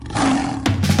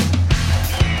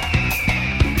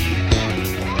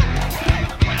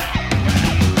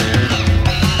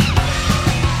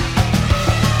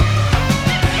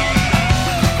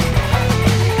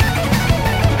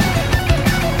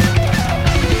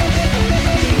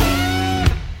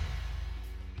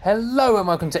Hello and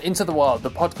welcome to Into the Wild, the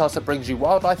podcast that brings you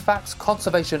wildlife facts,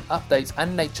 conservation updates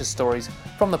and nature stories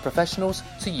from the professionals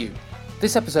to you.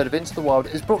 This episode of Into the Wild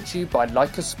is brought to you by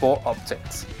Leica Sport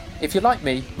Optics. If you're like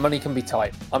me, money can be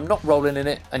tight. I'm not rolling in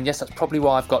it, and yes, that's probably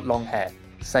why I've got long hair.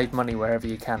 Save money wherever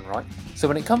you can, right? So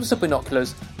when it comes to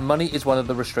binoculars, money is one of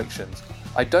the restrictions.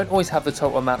 I don't always have the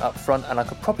total amount up front and I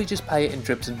could probably just pay it in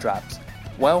dribs and drabs.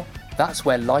 Well, that's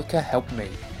where Leica helped me.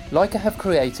 Leica have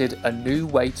created a new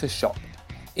way to shop.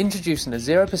 Introducing a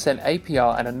 0%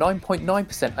 APR and a 9.9%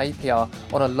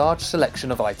 APR on a large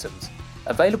selection of items.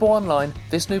 Available online,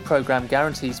 this new program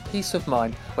guarantees peace of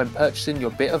mind when purchasing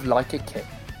your bit of Leica kit.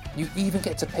 You even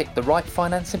get to pick the right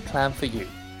financing plan for you.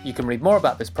 You can read more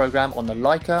about this program on the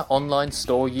Leica online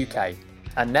store UK.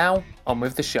 And now, on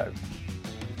with the show.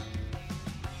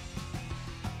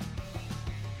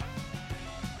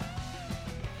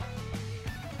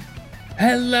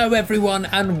 Hello everyone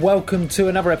and welcome to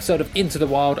another episode of Into the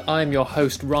Wild. I'm your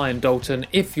host Ryan Dalton.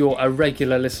 If you're a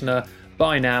regular listener,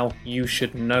 by now you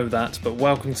should know that, but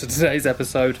welcome to today's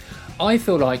episode. I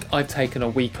feel like I've taken a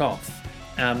week off.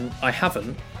 I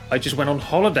haven't. I just went on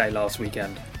holiday last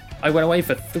weekend. I went away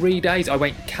for 3 days. I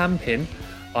went camping.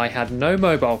 I had no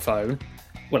mobile phone.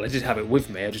 Well, I did have it with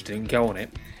me, I just didn't go on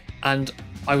it. And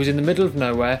I was in the middle of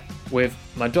nowhere with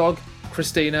my dog,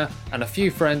 Christina, and a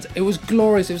few friends. It was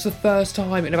glorious. It was the first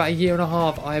time in about a year and a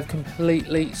half I have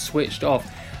completely switched off.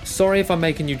 Sorry if I'm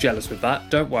making you jealous with that.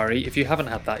 Don't worry, if you haven't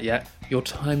had that yet, your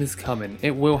time is coming.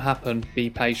 It will happen. Be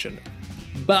patient.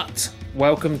 But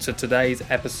welcome to today's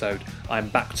episode. I'm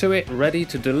back to it, ready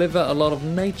to deliver a lot of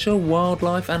nature,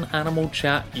 wildlife and animal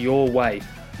chat your way.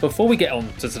 Before we get on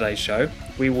to today's show,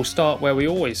 we will start where we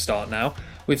always start now,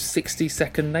 with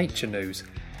 60-second nature news.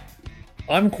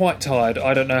 I'm quite tired.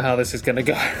 I don't know how this is going to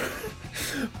go.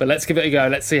 But let's give it a go.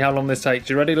 Let's see how long this takes.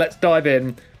 You ready? Let's dive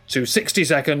in to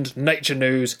 60-second nature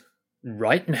news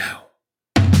right now.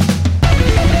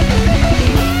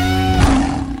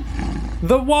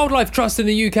 The Wildlife Trust in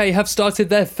the UK have started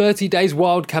their 30 Days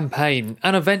Wild campaign,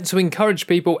 an event to encourage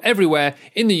people everywhere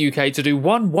in the UK to do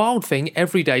one wild thing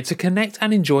every day to connect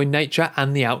and enjoy nature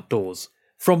and the outdoors.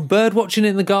 From bird watching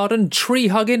in the garden, tree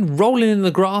hugging, rolling in the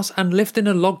grass and lifting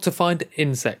a log to find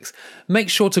insects. Make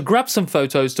sure to grab some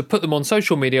photos to put them on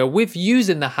social media with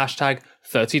using the hashtag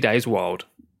 30dayswild.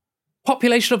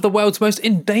 Population of the world's most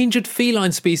endangered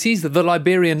feline species, the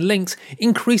Liberian lynx,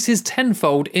 increases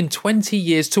tenfold in 20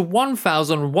 years to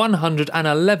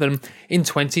 1,111 in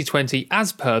 2020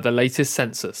 as per the latest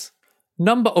census.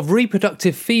 Number of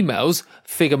reproductive females,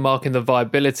 figure marking the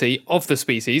viability of the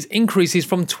species, increases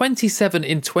from 27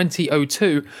 in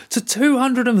 2002 to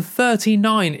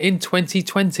 239 in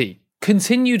 2020.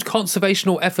 Continued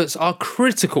conservational efforts are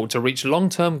critical to reach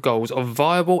long-term goals of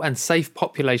viable and safe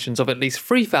populations of at least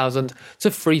 3,000 to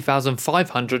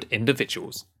 3,500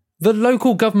 individuals. The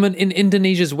local government in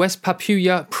Indonesia's West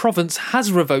Papua province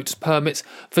has revoked permits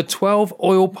for 12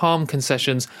 oil palm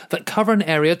concessions that cover an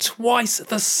area twice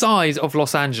the size of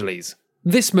Los Angeles.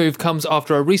 This move comes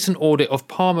after a recent audit of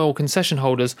palm oil concession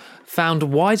holders found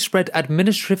widespread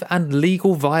administrative and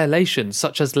legal violations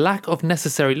such as lack of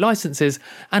necessary licenses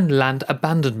and land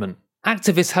abandonment.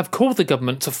 Activists have called the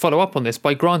government to follow up on this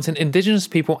by granting Indigenous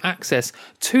people access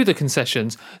to the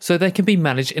concessions so they can be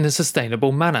managed in a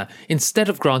sustainable manner, instead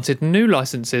of granted new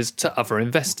licenses to other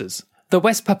investors. The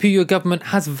West Papua government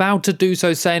has vowed to do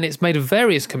so, saying it's made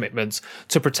various commitments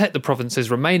to protect the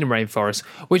province's remaining rainforests,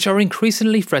 which are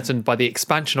increasingly threatened by the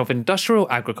expansion of industrial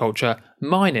agriculture,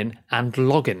 mining and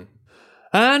logging.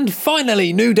 And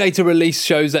finally, new data release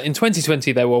shows that in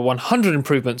 2020 there were 100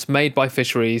 improvements made by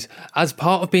fisheries as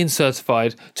part of being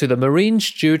certified to the Marine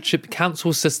Stewardship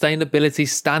Council Sustainability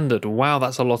Standard. Wow,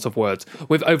 that's a lot of words.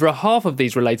 With over a half of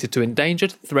these related to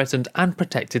endangered, threatened and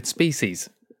protected species.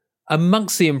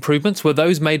 Amongst the improvements were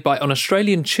those made by an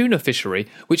Australian tuna fishery,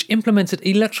 which implemented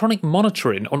electronic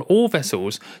monitoring on all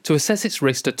vessels to assess its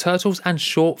risk to turtles and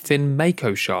short-fin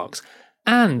mako sharks.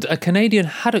 And a Canadian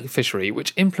haddock fishery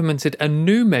which implemented a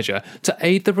new measure to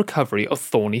aid the recovery of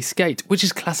thorny skate, which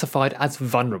is classified as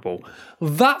vulnerable.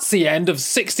 That's the end of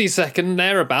 60-second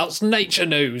thereabouts nature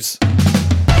news.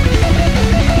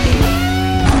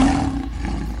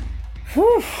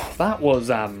 Whew, that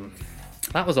was a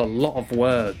lot of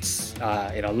words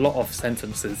in a lot of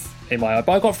sentences in my...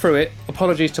 But I got through it.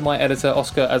 Apologies to my editor,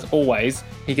 Oscar, as always.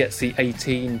 He gets the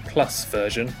 18-plus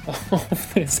version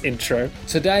of this intro.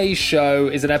 Today's show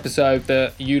is an episode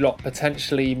that you lot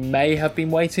potentially may have been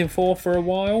waiting for a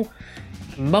while.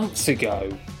 Months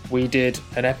ago, we did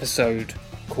an episode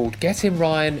called Getting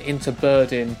Ryan into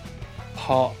Birding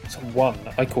Part 1,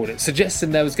 I called it,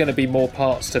 suggesting there was going to be more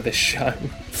parts to this show.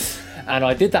 And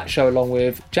I did that show along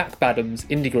with Jack Badams,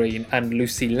 Indy Green and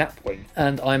Lucy Lapwing.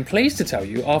 And I'm pleased to tell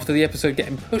you, after the episode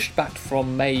getting pushed back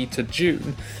from May to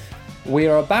June, we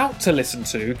are about to listen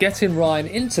to Getting Ryan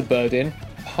into Birding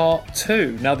Part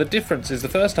 2. Now, the difference is the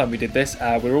first time we did this,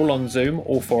 we were all on Zoom,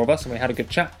 all four of us, and we had a good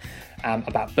chat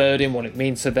about birding, what it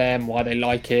means to them, why they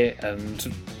like it,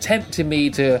 and tempted me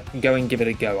to go and give it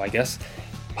a go, I guess.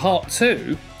 Part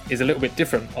 2 is a little bit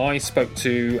different. I spoke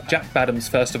to Jack Badams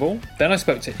first of all, then I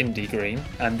spoke to Indy Green,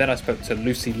 and then I spoke to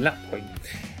Lucy Lapwing.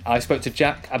 I spoke to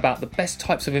Jack about the best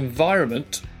types of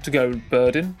environment to go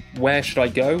birding. Where should I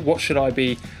go? What should I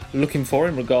be looking for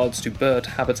in regards to bird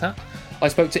habitat? I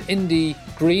spoke to Indy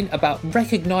Green about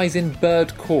recognising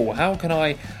bird call. How can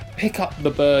I pick up the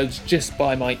birds just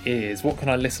by my ears? What can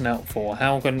I listen out for?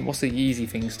 What's the easy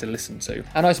things to listen to?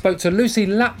 And I spoke to Lucy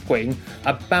Lapwing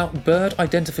about bird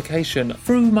identification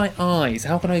through my eyes.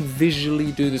 How can I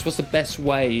visually do this? What's the best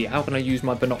way? How can I use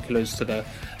my binoculars to the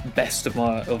best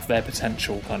of their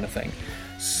potential, kind of thing?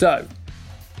 So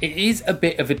it is a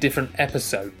bit of a different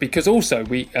episode because also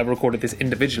we recorded this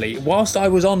individually whilst I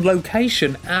was on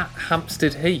location at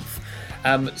Hampstead Heath.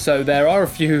 So there are a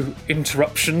few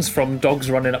interruptions from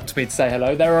dogs running up to me to say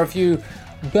hello. There are a few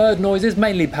bird noises,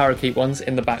 mainly parakeet ones,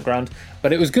 in the background.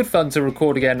 But it was good fun to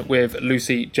record again with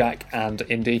Lucy, Jack and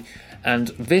Indy. And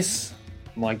this,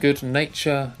 my good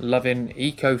nature-loving,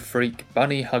 eco-freak,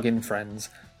 bunny-hugging friends,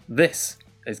 this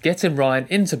is Getting Ryan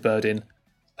into Birding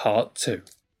Part 2.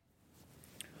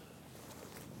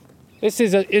 This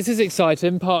is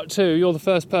exciting, Part 2. You're the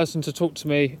first person to talk to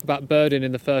me about birding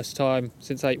in the first time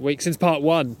since 8 weeks, since Part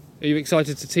 1. Are you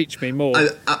excited to teach me more?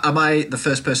 Am I the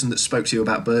first person that spoke to you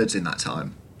about birds in that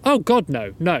time? Oh, God,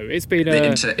 no. No, it's been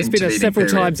a several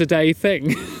times a day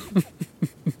thing.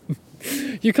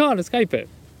 You can't escape it.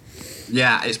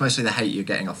 Yeah, it's mostly the hate you're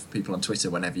getting off people on Twitter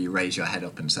whenever you raise your head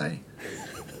up and say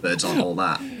birds on all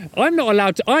that. I'm not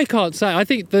allowed to. I can't say. I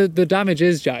think the damage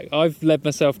is, Jack, I've led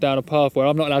myself down a path where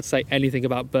I'm not allowed to say anything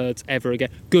about birds ever again,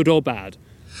 good or bad.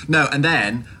 No, and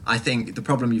then I think the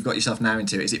problem you've got yourself now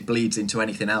into is it bleeds into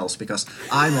anything else, because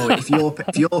I'm always,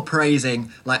 if you're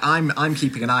praising, like I'm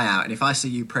keeping an eye out, and if I see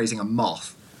you praising a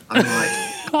moth, I'm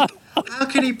like, how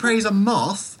can he praise a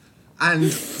moth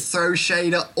and throw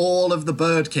shade at all of the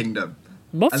bird kingdom?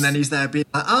 Moths? And then he's there being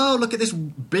like, oh, look at this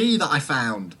bee that I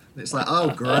found. It's like,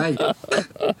 oh, great.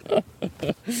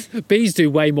 Bees do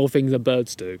way more things than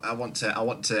birds do. I want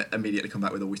to immediately come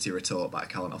back with a witty retort, but I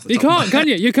can't off the You top can't, of my can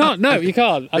you? You can't. No, you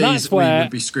can't. And bees, that's where we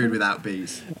would be screwed without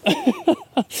bees.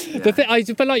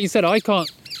 But like you said, I can't,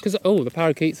 because the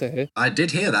parakeets are here. I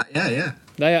did hear that. Yeah.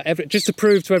 They are just to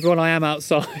prove to everyone I am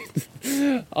outside.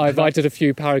 I invited a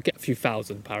few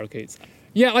thousand parakeets.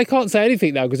 Yeah, I can't say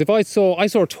anything now, because if I saw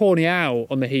a tawny owl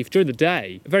on the heath during the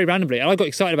day, very randomly, and I got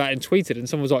excited about it and tweeted, and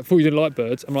someone was like, "Thought you didn't like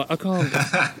birds." I'm like, I can't.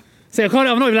 See, I'm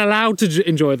not even allowed to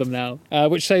enjoy them now,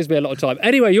 which saves me a lot of time.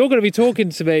 Anyway, you're going to be talking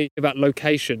to me about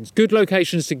locations, good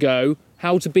locations to go,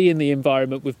 how to be in the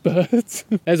environment with birds.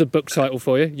 There's a book title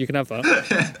for you. You can have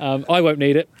that. I won't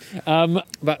need it.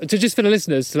 But just for the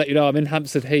listeners, to let you know, I'm in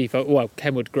Hampstead Heath,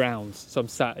 Kenwood Grounds. So I'm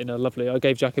sat in I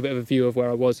gave Jack a bit of a view of where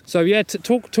I was. So yeah,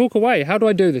 talk away. How do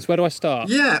I do this? Where do I start?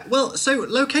 Yeah, well, so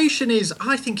location is,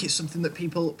 I think it's something that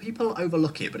people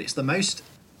overlook it, but it's the most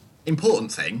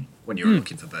important thing when you're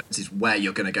looking for birds, is where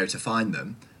you're going to go to find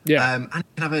them. Yeah. And it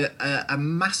can have a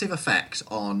massive effect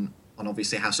on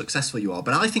obviously how successful you are.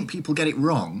 But I think people get it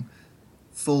wrong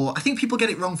for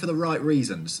the right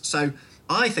reasons. So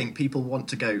I think people want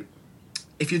to go,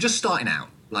 if you're just starting out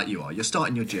like you are, you're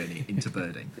starting your journey into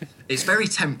birding, it's very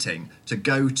tempting to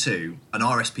go to an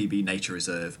RSPB nature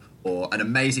reserve or an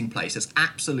amazing place that's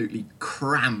absolutely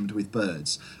crammed with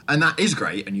birds. And that is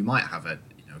great, and you might have a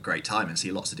great time and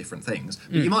see lots of different things,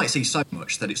 but you might see so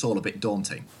much that it's all a bit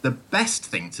daunting. The best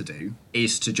thing to do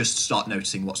is to just start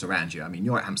noticing what's around you. I mean,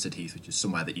 you're at Hampstead Heath, which is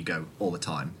somewhere that you go all the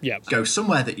time. Yeah. Go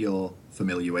somewhere that you're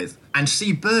familiar with and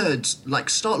see birds, like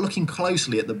start looking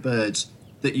closely at the birds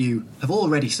that you have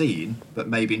already seen but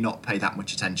maybe not pay that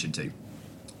much attention to.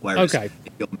 Whereas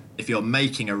if you're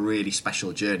making a really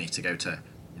special journey to go to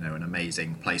an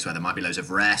amazing place where there might be loads of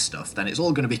rare stuff, then it's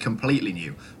all going to be completely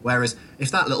new. Whereas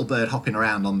if that little bird hopping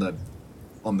around on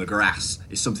the grass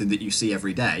is something that you see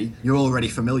every day, you're already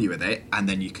familiar with it, and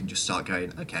then you can just start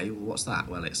going, okay, well, what's that?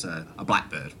 Well, it's a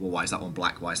blackbird. Well, why is that one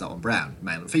black? Why is that one brown?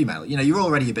 Male and female. You're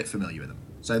already a bit familiar with them.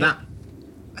 So that,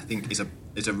 I think, is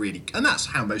a really, and that's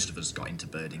how most of us got into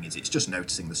birding, is it's just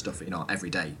noticing the stuff in our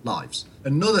everyday lives.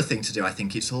 Another thing to do, I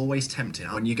think it's always tempting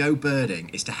when you go birding,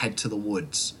 is to head to the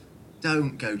woods.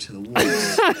 Don't go to the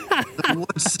woods. The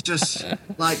woods just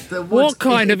like the woods. What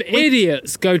kind of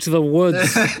idiots go to the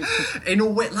woods?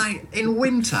 In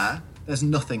winter, there's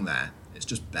nothing there. It's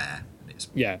just bare. It's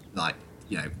Yeah. like,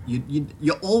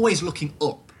 you're always looking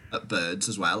up at birds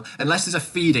as well, unless there's a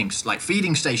feeding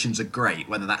stations are great,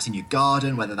 whether that's in your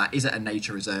garden, whether that is at a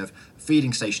nature reserve. A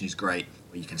feeding station is great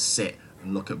where you can sit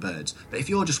and look at birds. But if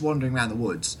you're just wandering around the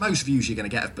woods, most views you're going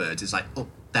to get of birds is like up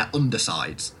their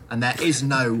undersides, and there is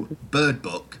no bird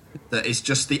book that is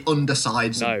just the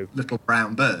undersides of little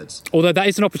brown birds. Although that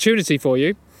is an opportunity for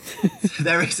you.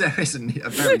 there isn't a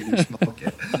very niche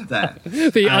market there.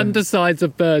 The undersides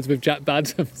of birds with Jack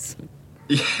Bantams.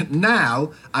 Yeah,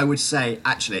 now, I would say,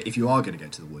 actually, if you are going to go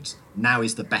to the woods, now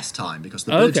is the best time, because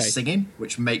the birds are singing,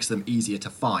 which makes them easier to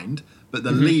find, but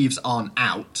the leaves aren't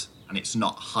out, and it's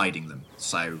not hiding them.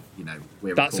 So,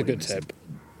 That's a good tip.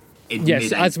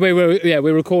 Yes, mid-April. As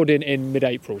we're recording in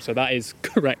mid-April, so that is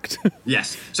correct.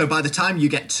 Yes. So by the time you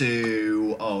get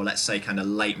to, let's say kind of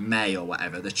late May or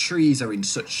whatever, the trees are in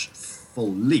such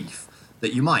full leaf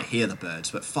that you might hear the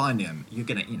birds, but finding them, you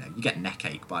get neck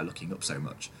ache by looking up so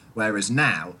much. Whereas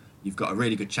now, you've got a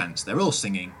really good chance they're all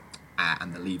singing,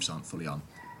 and the leaves aren't fully on.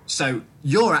 So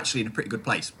you're actually in a pretty good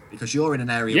place, because you're in an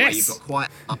area where you've got quite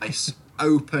a nice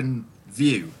open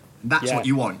view. And that's what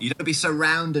you want. You don't be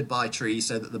surrounded by trees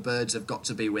so that the birds have got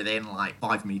to be within like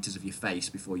 5 meters of your face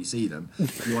before you see them.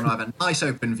 You want to have a nice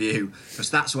open view, because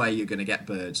that's where you're going to get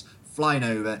birds flying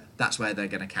over. That's where they're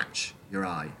going to catch your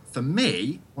eye. For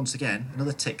me, once again,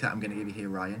 another tick that I'm going to give you here,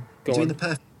 Ryan. Doing the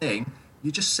perfect thing,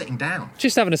 you're just sitting down.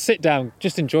 Just having a sit down,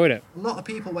 just enjoying it. A lot of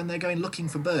people, when they're going looking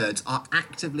for birds, are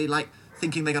actively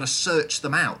thinking they got to search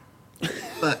them out.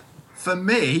 But for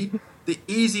me, the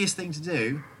easiest thing to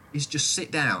do is just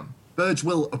sit down. Birds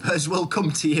will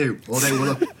come to you, or they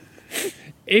will.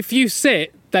 If you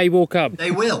sit, they will come. They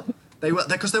will,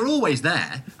 because they're always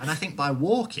there. And I think by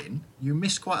walking, you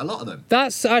miss quite a lot of them.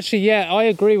 That's actually, I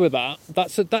agree with that.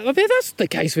 That's the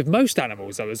case with most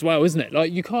animals, though, as well, isn't it?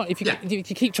 Like you can't, if you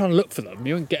keep trying to look for them,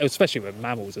 you won't get, especially with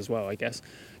mammals as well, I guess.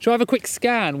 Shall I have a quick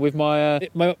scan with my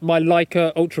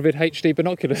Leica Ultravid HD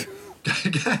binoculars?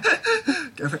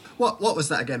 Go for it. What was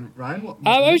that again, Ryan?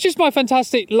 It was just my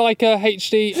fantastic Leica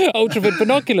HD Ultravid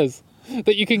binoculars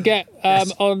that you can get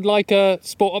on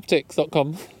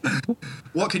leicasportoptics.com.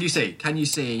 What can you see? Can you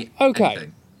see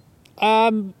anything?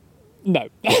 No.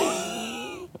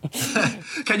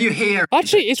 Can you hear?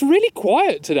 Actually, it's really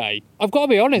quiet today. I've got to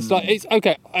be honest. It's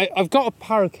okay. I've got a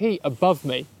parakeet above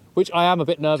me, which I am a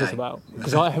bit nervous about,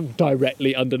 because I am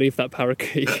directly underneath that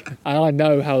parakeet, and I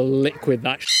know how liquid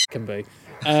that can be.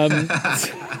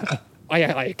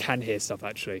 I can hear stuff,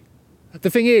 actually. The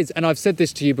thing is, and I've said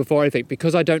this to you before, I think,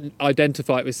 because I don't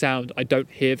identify it with sound, I don't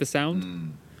hear the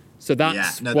sound. So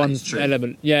that's one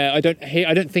element. Yeah, I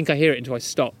don't think I hear it until I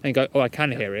stop and go, I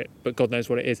can hear it, but God knows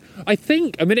what it is. I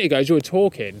think a minute ago, as you were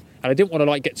talking, and I didn't want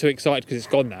to get too excited because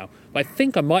it's gone now, but I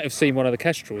think I might have seen one of the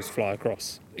kestrels fly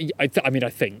across. I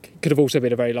think. Could have also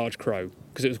been a very large crow,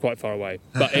 because it was quite far away.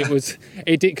 But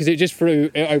it did, because it just flew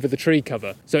over the tree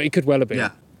cover, so it could well have been.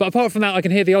 Yeah. But apart from that, I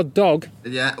can hear the odd dog.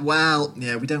 Yeah,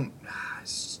 we don't...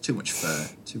 It's too much fur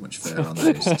on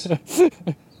those.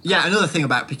 Yeah, another thing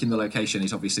about picking the location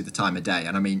is obviously the time of day.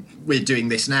 And I mean, we're doing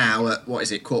this now at,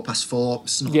 4:15?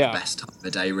 It's not the best time of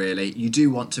the day, really. You do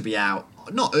want to be out,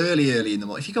 not early in the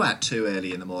morning. If you go out too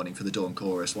early in the morning for the dawn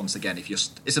chorus, once again,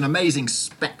 it's an amazing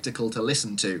spectacle to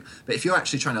listen to. But if you're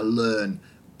actually trying to learn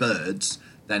birds,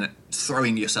 then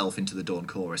throwing yourself into the dawn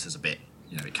chorus is a bit,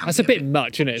 it can That's a bit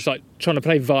much, isn't it? It's like trying to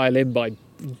play violin by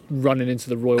running into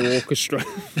the Royal Orchestra.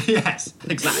 Yes,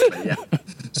 exactly, yeah.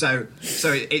 So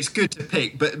it's good to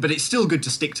pick, but it's still good to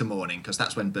stick to morning, because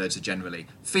that's when birds are generally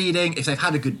feeding. If they've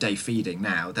had a good day feeding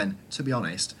now, then, to be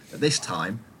honest, at this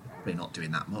time, they're not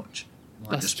doing that much.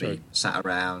 Might That's just true. be sat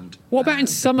around. What about in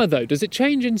summer, though? Does it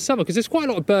change in summer? Because there's quite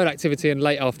a lot of bird activity in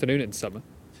late afternoon in summer.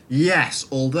 Yes,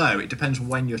 although it depends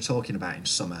when you're talking about in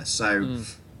summer. So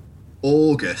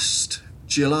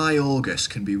July, August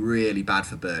can be really bad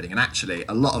for birding. And actually,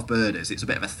 a lot of birders, it's a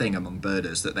bit of a thing among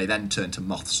birders that they then turn to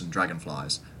moths and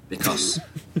dragonflies, because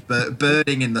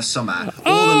birding in the summer...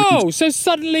 so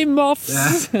suddenly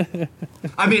moths... Yeah.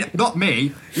 I mean, not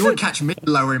me. You wouldn't catch me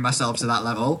lowering myself to that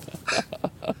level.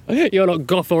 You're not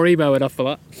goth or emo enough for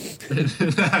that.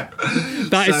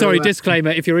 No. Disclaimer,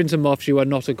 if you're into moths, you are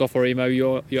not a goth or emo,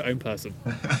 you're your own person.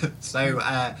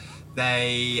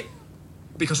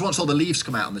 Because once all the leaves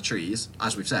come out on the trees,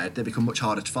 as we've said, they become much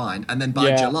harder to find. And then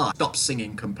by July, stop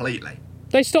singing completely.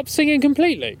 They stop singing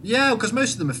completely? Yeah, because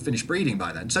most of them have finished breeding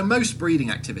by then. So most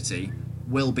breeding activity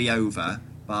will be over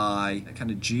by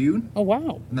kind of June. Oh,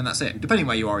 wow. And then that's it. Depending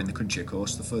where you are in the country, of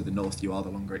course, the further north you are, the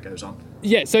longer it goes on.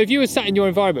 Yeah, so if you were sat in your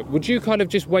environment, would you kind of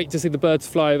just wait to see the birds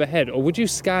fly overhead, or would you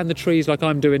scan the trees like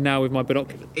I'm doing now with my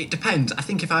binoculars? It depends. I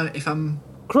think if I'm...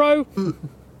 Crow?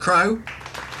 Crow?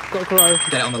 Got a crow.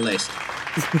 Get it on the list.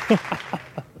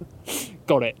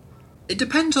 Got it. It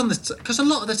depends on the... Because a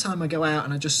lot of the time I go out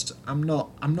and I'm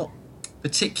not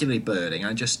particularly birding.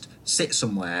 I just sit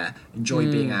somewhere, enjoy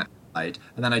being outside,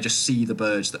 and then I just see the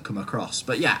birds that come across.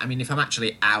 But yeah, I mean, if I'm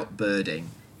actually out birding,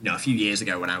 a few years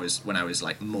ago when I was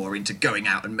like more into going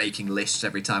out and making lists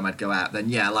every time I'd go out, then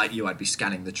yeah, like you, I'd be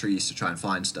scanning the trees to try and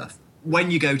find stuff.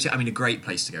 When you go to, a great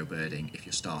place to go birding if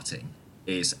you're starting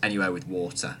is anywhere with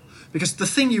water. Because the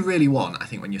thing you really want, I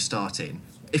think, when you're starting,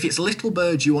 if it's little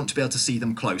birds, you want to be able to see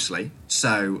them closely.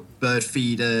 So bird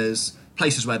feeders,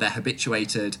 places where they're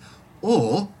habituated,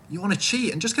 or you want to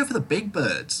cheat and just go for the big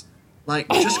birds. Like,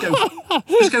 just go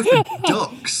for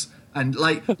ducks. And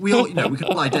like, we can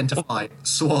all identify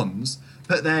swans,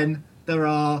 but then there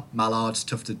are mallards,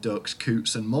 tufted ducks,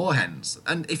 coots and moorhens.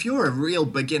 And if you're a real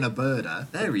beginner birder,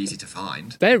 they're easy to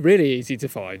find. They're really easy to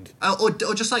find. Or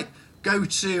just like go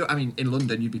to, in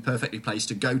London, you'd be perfectly placed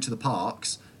to go to the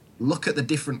parks, look at the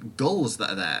different gulls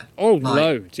that are there. Oh,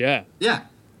 loads, yeah. Yeah.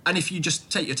 And if you just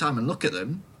take your time and look at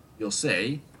them, you'll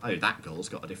see, oh, that gull's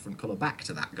got a different colour back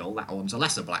to that gull. That one's a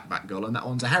lesser black-backed gull and that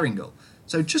one's a herring gull.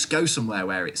 So just go somewhere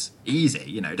where it's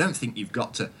easy, Don't think you've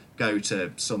got to go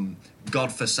to some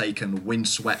godforsaken,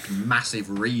 windswept,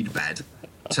 massive reed bed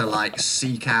to, like,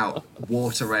 seek out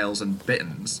water rails and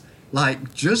bitterns.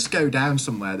 Like, just go down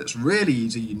somewhere that's really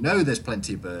easy. There's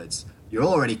plenty of birds. You're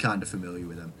already kind of familiar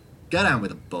with them. Go down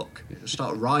with a book.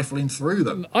 Start rifling through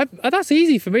them. That's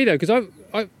easy for me, though, because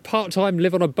I part-time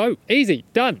live on a boat. Easy.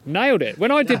 Done. Nailed it. When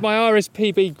I did my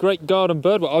RSPB Great Garden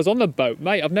Birdwatch, I was on the boat.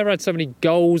 Mate, I've never had so many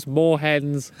gulls,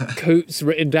 moorhens, coots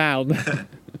written down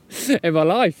in my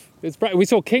life. We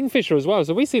saw kingfisher as well,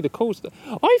 so we see the cool stuff.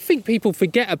 I think people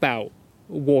forget about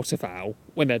waterfowl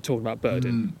when they're talking about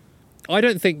birding. I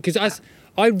don't think... Because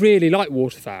I really like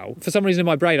waterfowl. For some reason in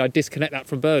my brain, I disconnect that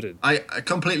from birding. I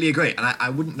completely agree, and I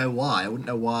wouldn't know why. What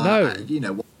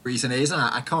the reason is, and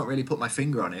I can't really put my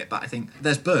finger on it, but I think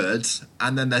there's birds,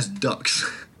 and then there's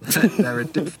ducks. They're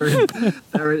to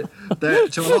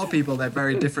a lot of people, they're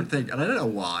very different things, and I don't know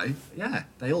why. Yeah,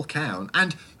 they all count.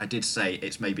 And I did say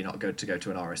it's maybe not good to go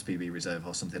to an RSPB reserve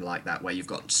or something like that, where you've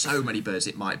got so many birds,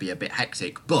 it might be a bit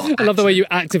hectic, but... I love the way you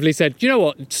actively said, you know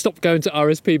what, stop going to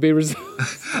RSPB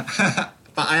reserve.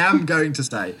 But I am going to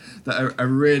say that a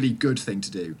really good thing to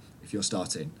do if you're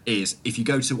starting is if you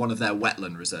go to one of their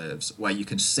wetland reserves where you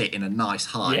can sit in a nice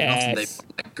hide. Yes. And often they've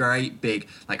got like great big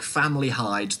like family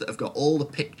hides that have got all the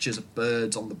pictures of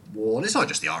birds on the wall. It's not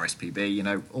just the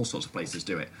RSPB, all sorts of places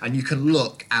do it. And you can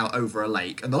look out over a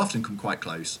lake, and they'll often come quite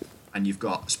close. And you've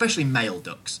got, especially male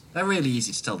ducks, they're really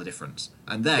easy to tell the difference.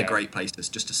 And they're great places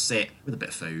just to sit with a bit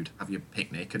of food, have your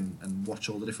picnic, and watch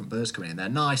all the different birds coming in. They're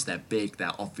nice, they're big,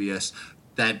 they're obvious.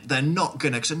 They're not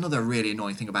going to... Because another really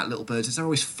annoying thing about little birds is they're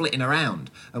always flitting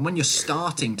around. And when you're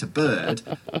starting to bird,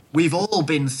 we've all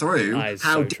been through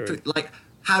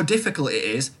how difficult it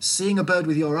is seeing a bird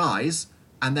with your eyes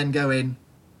and then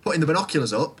putting the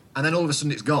binoculars up, and then all of a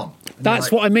sudden it's gone.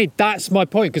 That's what I mean. That's my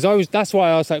point, because that's why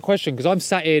I asked that question, because I'm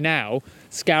sat here now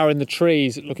scouring the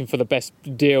trees looking for the best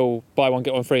deal, buy one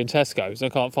get one free in Tesco's,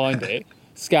 and I can't find it.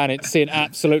 Scan it, seeing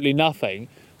absolutely nothing.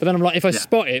 But then I'm like, if I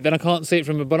spot it, then I can't see it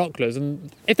from the binoculars.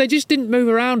 And if they just didn't move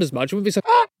around as much, it wouldn't be so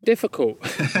difficult.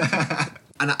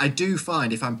 And I do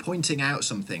find if I'm pointing out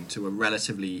something to a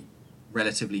relatively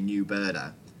new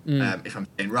birder, if I'm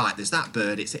saying, right, there's that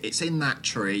bird, it's in that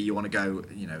tree, you want to go,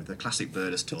 the classic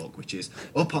birders talk, which is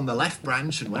up on the left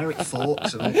branch and where it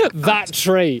forks. And that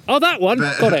tree. Oh, that one.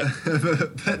 Got it.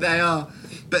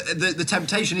 But the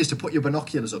temptation is to put your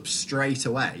binoculars up straight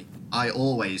away. I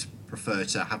always prefer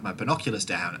to have my binoculars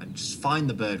down and just find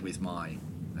the bird with my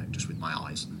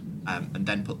eyes, and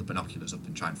then put the binoculars up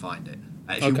and try and find it.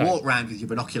 If you walk around with your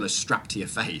binoculars strapped to your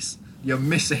face, you're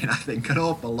missing, I think, an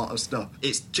awful lot of stuff.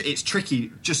 It's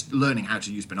tricky just learning how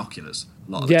to use binoculars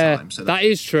a lot of the time. So that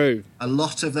is true. A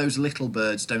lot of those little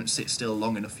birds don't sit still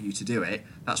long enough for you to do it.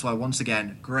 That's why, once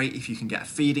again, great if you can get a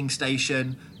feeding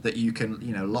station that you can,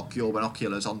 lock your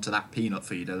binoculars onto that peanut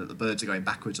feeder that the birds are going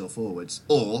backwards or forwards,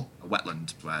 or a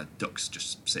wetland where ducks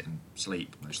just sit and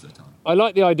sleep most of the time. I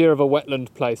like the idea of a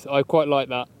wetland place. I quite like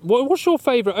that. What's your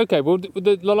favourite? Okay, well,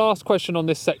 the last question on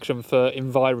this section for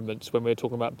environments when we're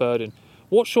talking about birding.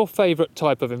 What's your favourite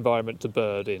type of environment to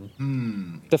bird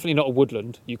in? Definitely not a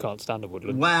woodland. You can't stand a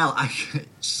woodland. Well,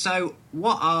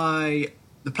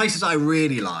 the places I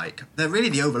really like, they're really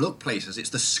the overlooked places. It's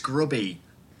the scrubby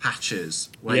patches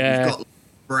where you've got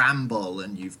bramble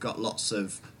and you've got lots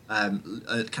of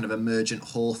kind of emergent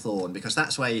hawthorn, because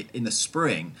that's where in the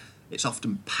spring it's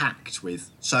often packed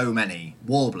with so many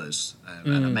warblers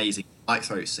and amazing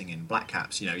whitethroats singing,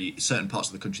 blackcaps. Certain parts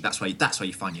of the country, that's where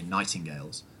you find your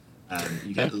nightingales.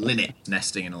 You get linnet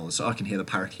nesting and all, so I can hear the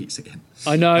parakeets again.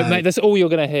 I know, mate. That's all you're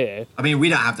going to hear. I mean, we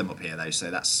don't have them up here though,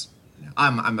 so that's.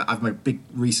 I'm a big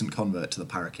recent convert to the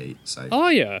parakeet. So.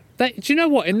 Are you? Do you know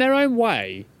what? In their own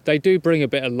way, they do bring a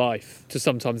bit of life to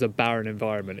sometimes a barren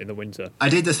environment in the winter. I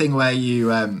did the thing where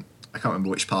you. I can't remember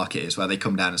which park it is, where they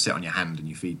come down and sit on your hand and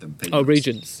you feed them peanuts. Oh,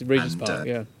 Regent's Park,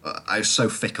 yeah. I was so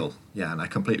fickle, and I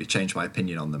completely changed my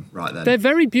opinion on them right then. They're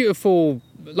very beautiful,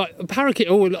 like a parakeet.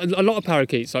 Oh, a lot of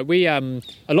parakeets. Like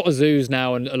a lot of zoos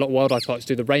now and a lot of wildlife parks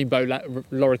do the rainbow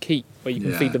lorikeet, where you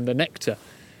can feed them the nectar.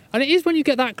 And it is when you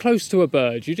get that close to a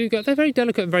bird, you do get. They're very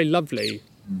delicate and very lovely.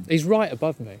 He's right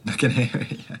above me. I can hear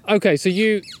it. Yeah. Okay, so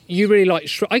you really like.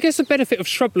 I guess the benefit of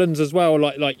shrublands as well,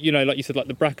 like you said, like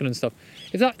the bracken and stuff.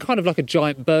 Is that kind of like a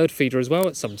giant bird feeder as well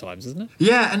at sometimes, isn't it?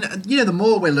 Yeah, and the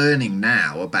more we're learning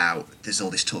now about, there's all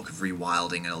this talk of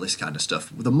rewilding and all this kind of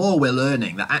stuff. The more we're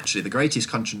learning that actually the greatest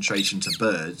concentrations of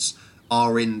birds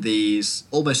are in these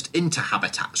almost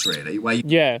interhabitats, really, where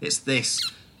it's this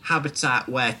habitat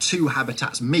where two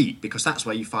habitats meet, because that's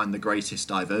where you find the greatest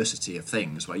diversity of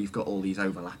things, where you've got all these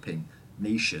overlapping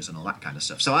niches and all that kind of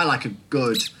stuff. So I like a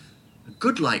good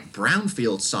like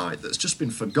brownfield site that's just been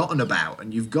forgotten about,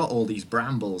 and you've got all these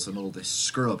brambles and all this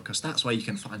scrub, because that's where you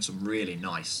can find some really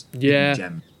nice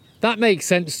gems. That makes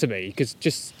sense to me, because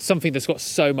just something that's got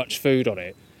so much food on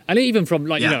it. And even from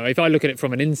if I look at it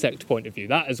from an insect point of view,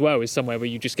 that as well is somewhere where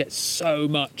you just get so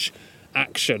much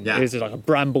action. Is like a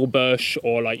bramble bush,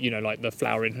 or like the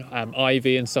flowering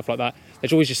ivy and stuff like that.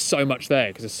 There's always just so much there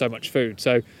because there's so much food.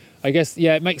 So I guess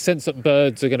it makes sense that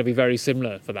birds are going to be very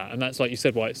similar for that, and that's, like you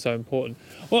said, why it's so important.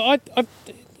 Well, I'm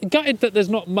gutted that there's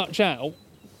not much out,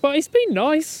 but it's been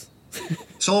nice.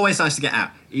 It's always nice to get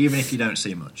out, even if you don't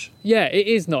see much. Yeah, it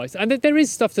is nice, and there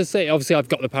is stuff to see. Obviously, I've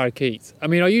got the parakeets. I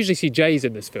mean, I usually see jays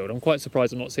in this field. I'm quite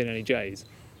surprised I'm not seeing any jays.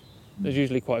 There's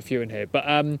usually quite a few in here, but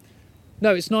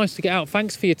no, it's nice to get out.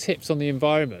 Thanks for your tips on the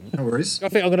environment. No worries. I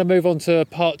think I'm going to move on to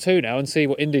part 2 now and see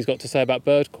what Indy's got to say about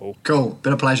bird call. Cool.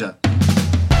 Been a pleasure.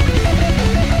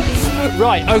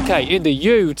 Right, okay,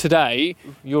 Indy, today,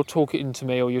 you're talking to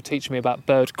me, or you're teaching me about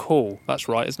bird call. That's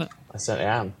right, isn't it? I certainly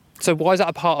am. So why is that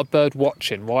a part of bird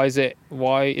watching? Why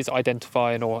is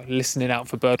identifying or listening out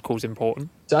for bird calls important?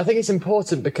 So I think it's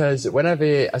important because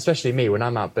especially me, when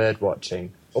I'm out bird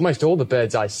watching, almost all the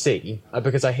birds I see are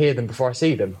because I hear them before I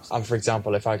see them. And for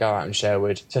example, if I go out in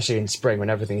Sherwood, especially in spring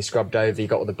when everything is scrubbed over, you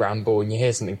got all the bramble and you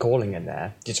hear something calling in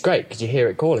there, it's great because you hear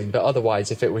it calling. But otherwise,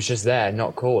 if it was just there,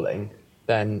 not calling,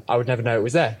 then I would never know it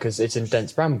was there because it's in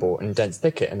dense bramble and dense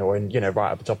thicket or in,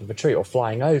 right up the top of a tree or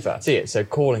flying over. See it. So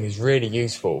calling is really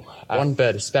useful. One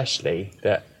bird especially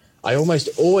that I almost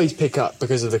always pick up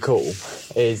because of the call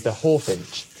is the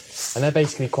hawfinch. And they're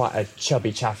basically quite a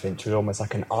chubby chaffinch with almost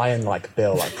like an iron-like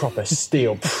bill, like proper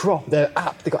steel. They've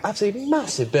got absolutely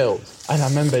massive bills. And I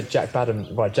remember Jack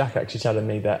actually telling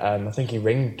me that I think he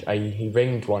ringed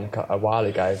one a while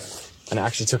ago, and it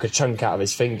actually took a chunk out of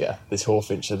his finger, this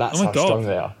hawfinch. So that's how strong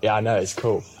they are. Yeah, I know, it's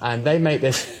cool. And they make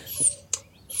this,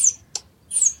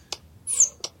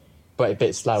 but a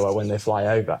bit slower when they fly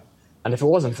over. And if it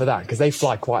wasn't for that, because they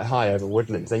fly quite high over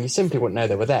woodlands, then you simply wouldn't know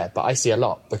they were there. But I see a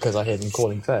lot because I hear them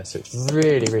calling first, so it's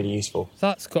really, really useful.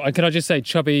 That's cool. Can I just say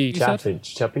chubby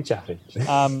chaffinch? Chubby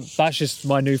chaffinch. That's just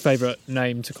my new favourite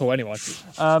name to call anyone.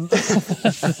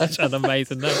 That's an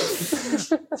amazing name.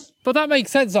 But that makes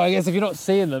sense, I guess, if you're not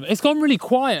seeing them. It's gone really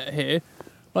quiet here.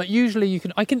 Like usually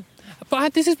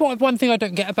but this is one thing I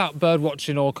don't get about bird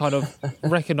watching or kind of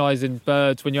recognising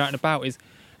birds when you're out and about is,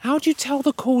 how do you tell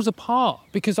the calls apart?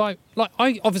 Because I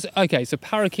obviously, okay, so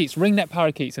parakeets, ringneck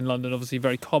parakeets in London, obviously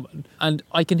very common. And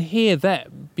I can hear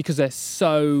them because they're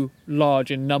so large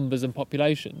in numbers and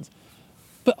populations.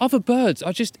 But other birds,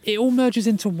 it all merges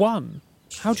into one.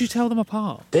 How do you tell them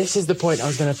apart? This is the point I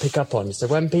was going to pick up on. So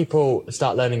when people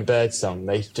start learning birdsong,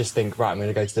 they just think, right, I'm going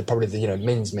to go to probably the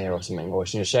Minsmere or something, or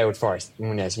Sherwood Forest,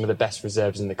 some of the best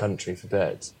reserves in the country for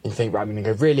birds. And you think, right, I'm going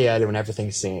to go really early when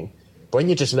everything's singing. But when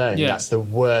you're just learning, that's the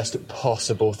worst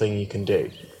possible thing you can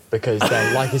do. Because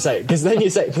then, like you say,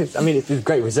 it's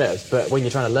great reserves, but when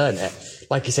you're trying to learn it,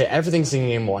 like you say, everything's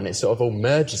singing in one, it sort of all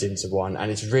merges into one,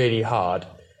 and it's really hard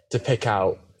to pick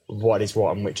out what is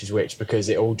what and which is which, because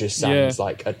it all just sounds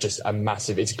like a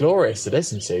massive... It's glorious to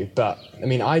listen to, but,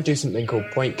 I do something called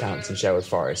point counts in Sherwood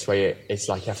Forest, where it's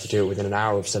like you have to do it within an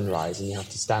hour of sunrise, and you have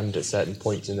to stand at certain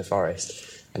points in the forest.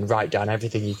 and write down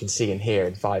everything you can see and hear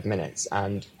in 5 minutes.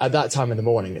 And at that time in the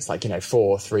morning, it's like,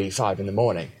 4, 3, 5 in the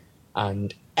morning,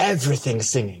 and everything's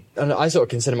singing. And I sort of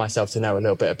consider myself to know a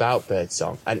little bit about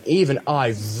birdsong, and even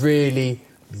I really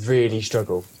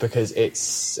struggle, because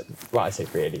it's, well, I say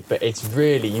really, but it's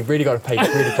really, you've really got to pay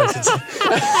really close attention.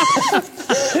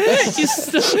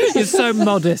 You're so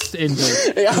modest, Indy.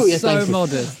 Oh, yeah, so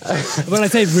modest. Well, I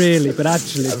say really, but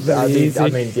actually it's very easy. I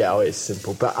mean, yeah, it's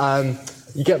simple. But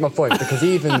you get my point, because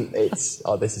even it's,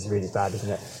 this is really bad, isn't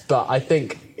it? But I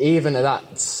think even at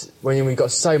that, when we've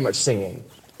got so much singing,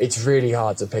 it's really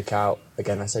hard to pick out,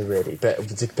 again, I say really, but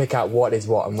to pick out what is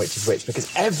what and which is which,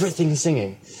 because everything's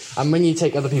singing. And when you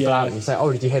take other people out and you say,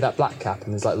 did you hear that blackcap?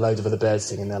 And there's like loads of other birds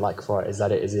singing, they're like, right, is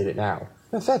that it? Is it now?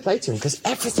 No, fair play to them, because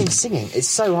everything's singing. It's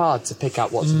so hard to pick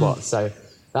out what's what. So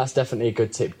that's definitely a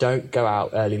good tip. Don't go out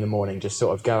early in the morning. Just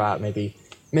sort of go out maybe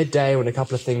midday when a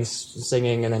couple of things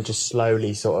singing, and then just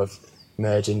slowly sort of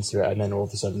merge into it. And then all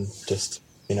of a sudden just,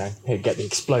 get the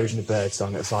explosion of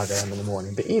birdsong at 5 a.m. in the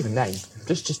morning. But even then,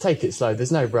 just take it slow.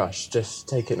 There's no rush. Just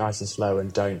take it nice and slow,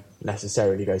 and don't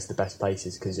necessarily go to the best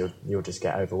places, because you'll just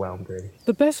get overwhelmed, really.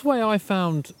 The best way I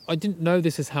found, I didn't know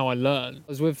this is how I learned. I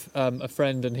was with a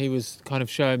friend, and he was kind of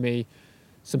showing me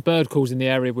some bird calls in the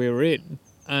area we were in.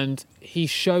 And he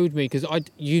showed me, because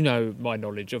my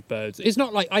knowledge of birds. It's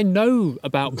not like I know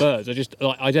about birds. I just,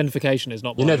 identification is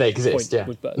not my they exist, point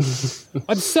with birds.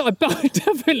 I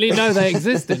definitely know they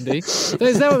exist, Indy.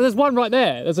 There's one right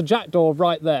there. There's a jackdaw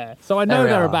right there. So I know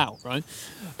they're about, right?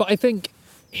 But I think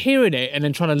hearing it and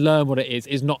then trying to learn what it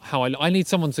is not how I need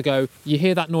someone to go, you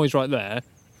hear that noise right there?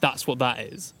 That's what that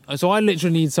is. And so I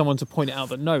literally need someone to point it out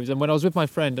that knows. And when I was with my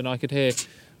friend and we could hear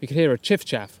a chiff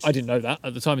chaff. I didn't know that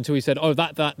at the time until he said,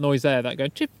 that noise there, that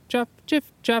going chiff chaff,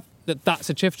 that's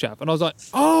a chiff chaff. And I was like,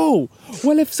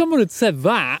 well, if someone had said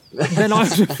that, then I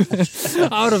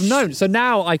would have known. So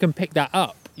now I can pick that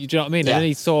up. Do you know what I mean? Yeah. And then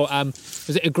he saw,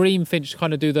 was it a greenfinch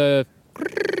kind of do the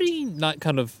green, that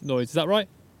kind of noise? Is that right?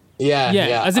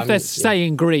 Yeah. As if they're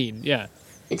saying green, yeah.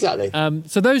 Exactly.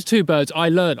 So those two birds, I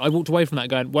walked away from that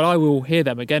going, I will hear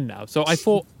them again now. So I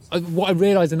thought, what I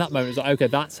realised in that moment was like, okay,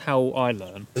 that's how I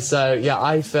learn. So,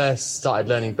 I first started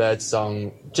learning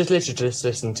birdsong just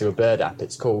listening to a bird app. I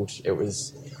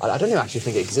don't even actually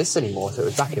think it exists anymore. So it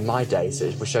was back in my day, so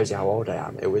it shows you how old I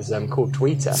am. It was called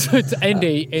Tweeter. So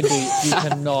Indy, you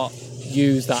cannot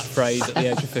use that phrase at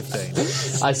the age of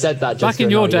 15. I said that just back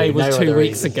in your day was 2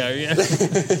 weeks ago, yeah.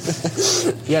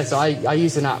 So I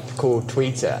used an app called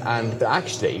Tweeter, but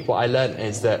actually what I learned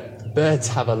is that birds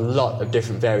have a lot of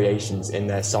different variations in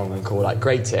their song and call. Like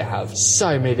great tit have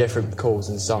so many different calls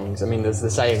and songs. I mean, there's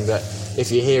the saying that if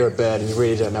you hear a bird and you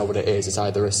really don't know what it is, it's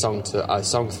either a song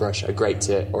thrush, a great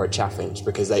tit, or a chaffinch,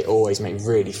 because they always make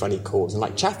really funny calls. And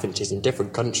like chaffinches in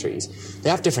different countries, they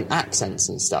have different accents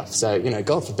and stuff. So,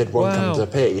 God forbid one comes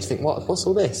up here, you'd think, what's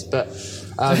all this? But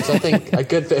so I think a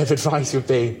good bit of advice would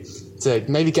be to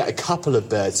maybe get a couple of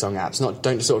birdsong apps.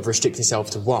 Don't sort of restrict yourself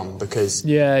to one, because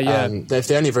if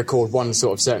they only record one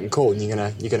sort of certain call, and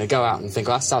you're gonna go out and think,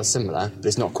 that sounds similar, but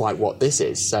it's not quite what this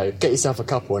is. So get yourself a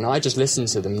couple, and I just listened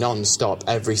to them non-stop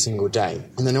every single day.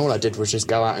 And then all I did was just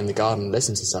go out in the garden and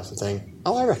listen to stuff and think,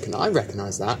 I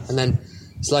recognise that. And then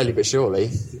slowly but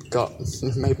surely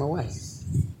made my way.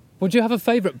 Would you have a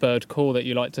favourite bird call that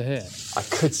you like to hear? I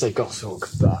could say goshawk,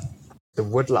 but the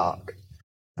woodlark.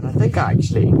 And I think I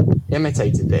actually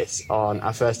imitated this on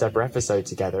our first ever episode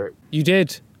together. You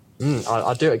did?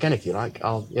 I'll do it again if you like.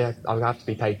 I'll have to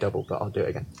be paid double, but I'll do it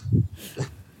again.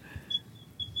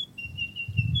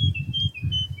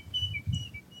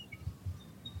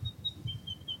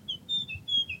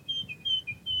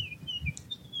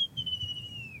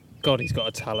 God, he's got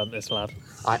a talent, this lad.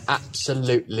 I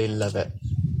absolutely love it.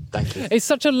 Thank you. It's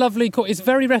such a lovely call. It's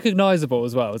very recognisable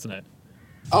as well, isn't it?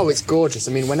 Oh, it's gorgeous.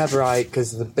 I mean,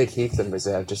 because the big Heathland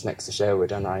Reserve just next to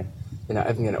Sherwood, and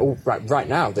right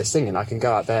now they're singing. I can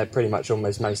go out there pretty much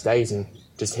almost most days and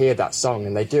just hear that song,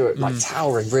 and they do it like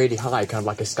towering really high, kind of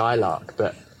like a skylark,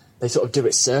 but they sort of do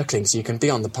it circling, so you can be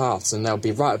on the paths and they'll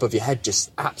be right above your head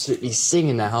just absolutely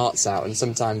singing their hearts out. And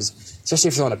sometimes, especially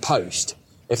if they're on a post,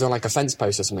 if they're on like a fence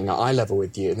post or something at eye level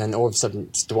with you, and then all of a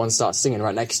sudden the one starts singing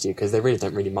right next to you, because they really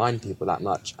don't mind people that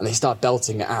much, and they start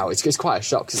belting it out. It's quite a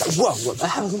shock, because it's like, whoa, what the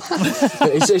hell is that?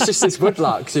 But it's just this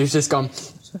woodlark who's just gone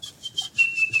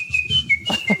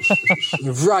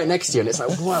right next to you, and it's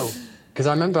like, whoa. Because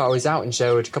I remember I was out in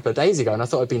Sherwood a couple of days ago, and I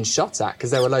thought I'd been shot at,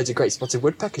 because there were loads of great spotted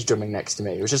woodpeckers drumming next to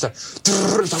me. It was just like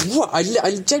what? I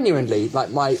genuinely,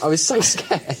 I was so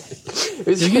scared.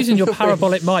 You're using your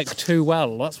parabolic mic too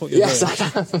well. That's what you're doing. Yes,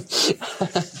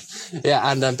 I am.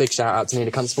 Yeah, and big shout out to Nina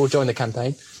Constable. Join the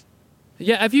campaign.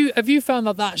 Yeah, have you found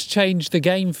that that's changed the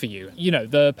game for you? You know,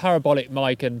 the parabolic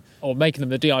mic or making them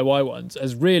the DIY ones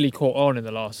has really caught on in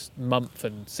the last month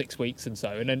and 6 weeks and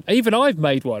so. And then even I've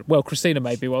made one. Well, Christina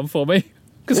made me one for me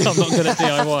because I'm not good at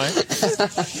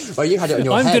DIY. Well, you had it on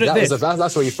your I'm head. Good at this.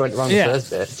 That's where you went wrong the first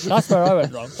bit. That's where I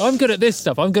went wrong. I'm good at this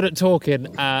stuff. I'm good at talking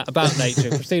about nature.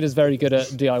 Christina's very good at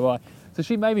DIY. So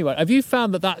she made me one. Have you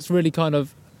found that that's really kind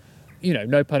of, you know,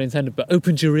 no pun intended, but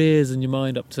opened your ears and your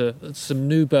mind up to some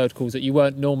new bird calls that you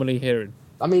weren't normally hearing?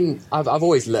 I mean, I've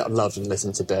always loved and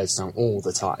listened to birdsong all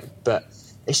the time, but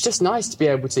it's just nice to be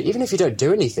able to, even if you don't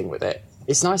do anything with it,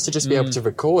 it's nice to just be able to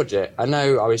record it. I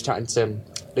know I was chatting to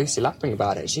Lucy Lapping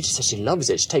about it. She just said she loves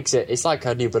it. She takes it, it's like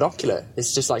her new binocular.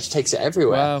 It's just like she takes it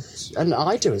everywhere. Wow. And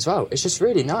I do as well. It's just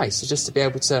really nice just to be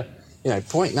able to, you know,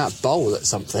 point that bowl at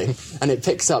something and it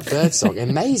picks up birdsong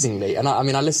amazingly. And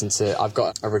I've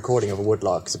got a recording of a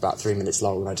woodlark. It's about 3 minutes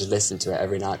long and I just listen to it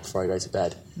every night before I go to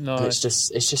bed. Nice. And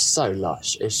it's just so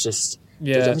lush. It's just,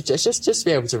 yeah. It's just to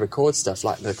be able to record stuff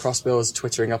like the crossbills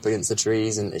twittering up against the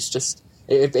trees, and it's just,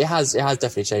 it has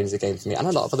definitely changed the game for me and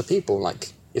a lot of other people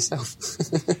like yourself.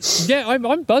 Yeah,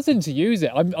 I'm buzzing to use it.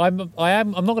 I'm not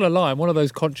going to lie. I'm one of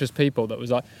those conscious people that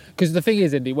was like, because the thing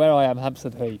is, Indy, where I am,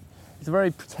 Hampstead Heath, it's a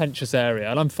very pretentious area,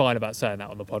 and I'm fine about saying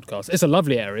that on the podcast. It's a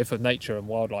lovely area for nature and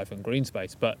wildlife and green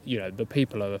space, but, you know, the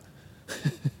people are...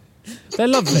 they're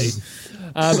lovely.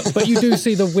 But you do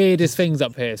see the weirdest things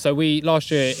up here. So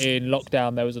last year in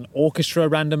lockdown, there was an orchestra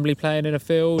randomly playing in a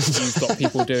field. You've got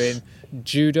people doing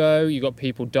judo. You've got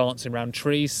people dancing around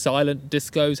trees, silent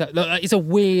discos. It's a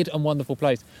weird and wonderful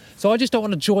place. So I just don't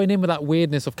want to join in with that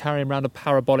weirdness of carrying around a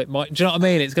parabolic mic. Do you know what I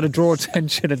mean? It's going to draw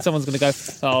attention and someone's going to go,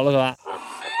 oh, look at that.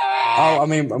 Oh, I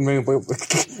mean,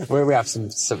 we have some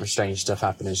strange stuff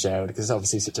happening in Sherwood because it's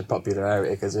obviously such a popular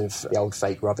area because of the old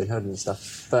fake Robin Hood and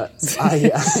stuff. But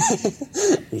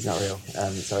he's not real.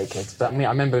 Sorry, kids. But I mean,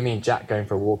 I remember me and Jack going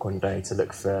for a walk one day to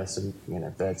look for some, you know,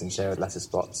 birds in Sherwood, lesser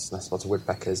spots of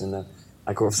woodpeckers, and then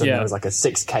all of a sudden there was like a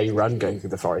 6K run going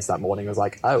through the forest that morning. I was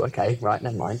like, oh, okay, right,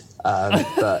 never mind.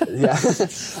 But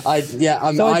yeah,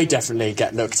 I definitely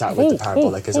get looked at with the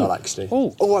parabolic as well. Actually.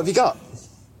 Oh, what have you got?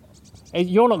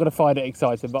 You're not going to find it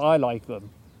exciting, but I like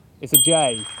them. It's a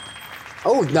jay.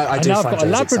 Oh, no, I do now find I've got a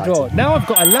Labrador. exciting. Now I've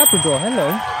got a Labrador.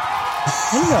 Hello.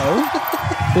 Hello.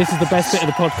 This is the best bit of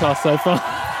the podcast so far.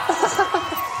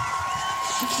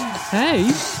 Hey.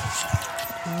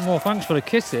 Well, thanks for the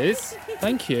kisses.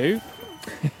 Thank you.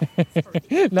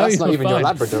 No, that's not even fine. your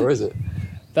Labrador, is it?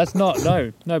 That's not.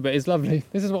 No, but it's lovely.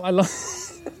 This is what I like.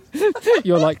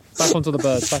 You're like, back onto the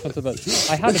birds.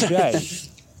 I had a jay.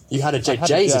 You had a jay.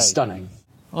 Jays are stunning.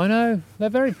 I know. They're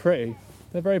very pretty.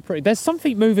 There's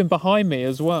something moving behind me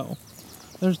as well.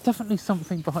 There's definitely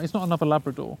something behind. It's not another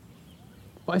Labrador.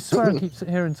 But I swear I keep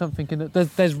hearing something in it.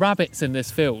 There's rabbits in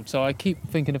this field, so I keep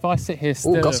thinking if I sit here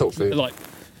still... goshawk food. Like,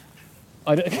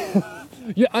 I don't...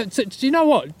 Yeah, so, do you know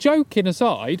what? Joking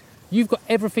aside, you've got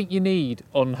everything you need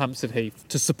on Hampstead Heath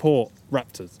to support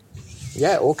raptors.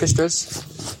 Yeah, orchestras,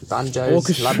 banjos,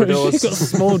 Labradors. You've got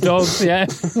small dogs, yeah.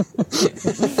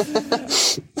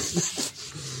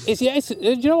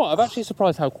 You know what? I'm actually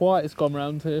surprised how quiet it's gone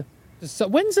round here. So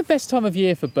when's the best time of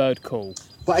year for bird call?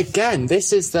 But again,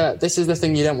 this is the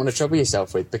thing you don't want to trouble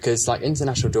yourself with, because like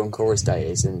International Dawn Chorus Day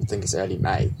is in, I think it's early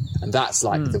May, and that's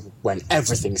like when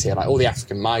everything's here, like all the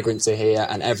African migrants are here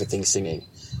and everything's singing.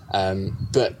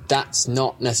 But that's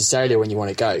not necessarily when you want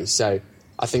to go. So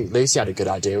I think Lucy had a good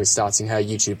idea with starting her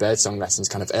YouTube birdsong lessons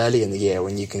kind of early in the year,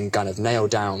 when you can kind of nail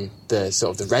down the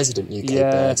sort of the resident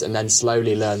UK birds and then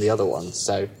slowly learn the other ones.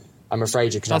 So I'm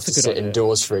afraid you're going to have to sit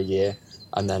indoors for a year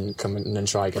and then come in and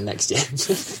try again next year.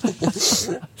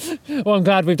 Well, I'm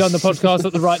glad we've done the podcast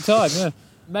at the right time. Yeah.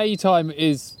 May time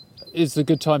is a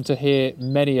good time to hear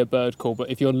many a bird call,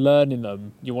 but if you're learning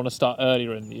them, you want to start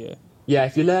earlier in the year. Yeah,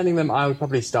 if you're learning them, I would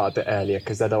probably start a bit earlier,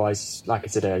 because otherwise, like I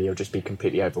said earlier, you'll just be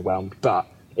completely overwhelmed. But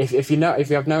if you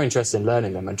have no interest in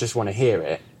learning them and just want to hear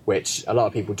it, which a lot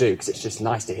of people do, because it's just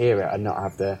nice to hear it and not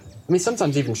have the... I mean,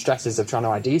 sometimes even stresses of trying to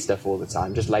ID stuff all the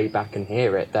time, just lay back and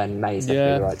hear it, then May is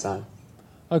definitely the right time.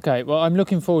 Okay, well, I'm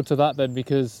looking forward to that then,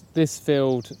 because this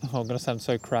field... Oh, I'm going to sound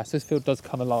so crass. This field does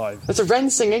come alive. There's a wren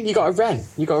singing. You got a wren,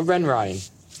 Ryan.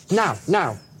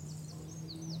 Now.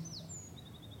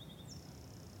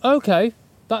 Okay,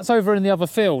 that's over in the other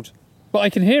field. But I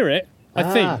can hear it,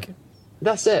 I think.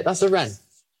 That's it. That's a wren.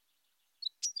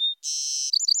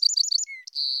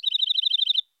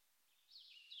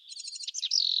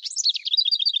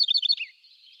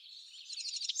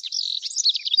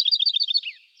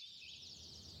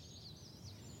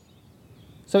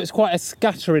 So it's quite a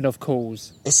scattering of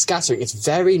calls. It's scattering. It's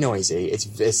very noisy.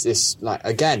 It's like,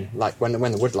 again, like when the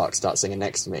woodlark starts singing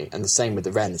next to me, and the same with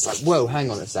the wren. It's like, whoa,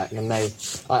 hang on a sec. And I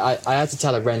had to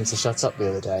tell a wren to shut up the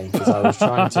other day because I was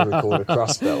trying to record a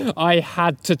crossbill. I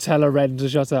had to tell a wren to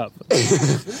shut up.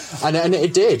 and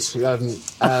it did.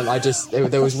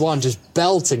 There was one just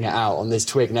belting it out on this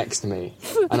twig next to me,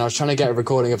 and I was trying to get a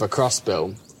recording of a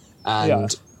crossbill,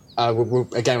 and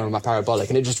again with my parabolic,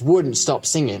 and it just wouldn't stop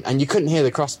singing, and you couldn't hear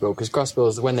the crossbill because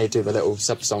crossbills, when they do the little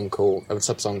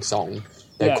subsong song,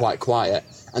 they're quite quiet,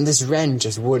 and this wren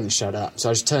just wouldn't shut up. So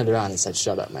I just turned around and said,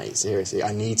 "Shut up, mate! Seriously,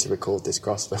 I need to record this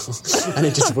crossbill," and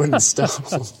it just wouldn't stop.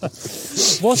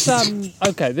 What's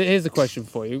okay? Here's a question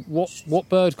for you. What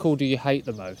bird call do you hate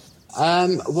the most?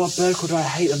 What bird call do I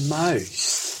hate the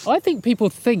most? I think people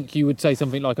think you would say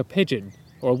something like a pigeon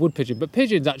or a wood pigeon, but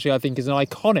pigeons actually I think is an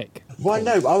iconic. Well,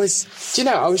 no, I was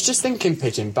just thinking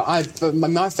pigeon, but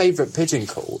my favourite pigeon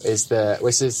call is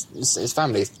which is it's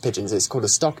family of pigeons. It's called a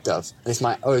stock dove, and it's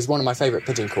one of my favourite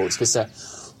pigeon calls because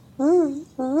it's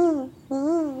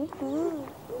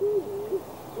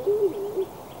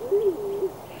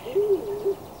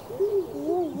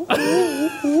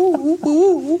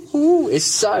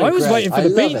so I was great. waiting for the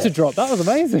beat to drop. That was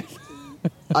amazing.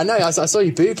 I know, I saw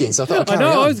you boogieing, so I thought I'd carry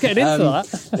on. I was getting into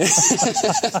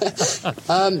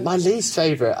that. My least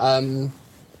favourite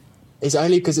is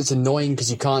only because it's annoying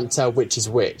because you can't tell which is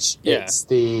which. Yeah. It's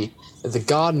the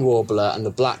garden warbler and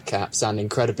the blackcap sound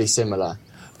incredibly similar.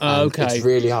 Okay. It's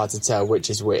really hard to tell which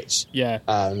is which. Yeah.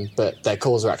 But their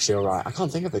calls are actually all right. I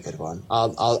can't think of a good one.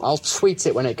 I'll tweet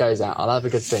it when it goes out. I'll have a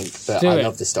good think, but I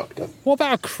love the stock dove. What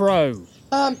about a crow?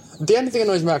 The only thing that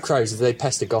annoys me about crows is they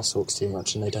pester goshawks too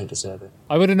much and they don't deserve it.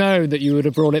 I would have known that you would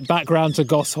have brought it back round to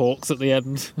goshawks at the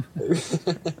end.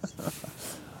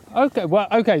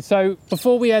 Okay, so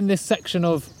before we end this section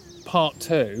of part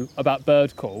 2 about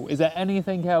bird call, is there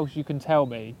anything else you can tell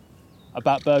me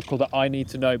about bird call that I need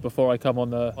to know before I come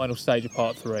on the final stage of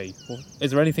part 3? Or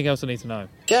is there anything else I need to know?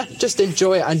 Yeah, just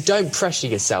enjoy it and don't pressure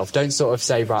yourself. Don't sort of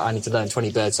say, right, I need to learn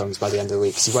 20 bird songs by the end of the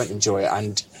week, because you won't enjoy it.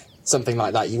 And something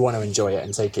like that, you want to enjoy it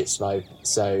and take it slow.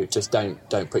 So just don't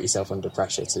put yourself under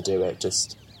pressure to do it.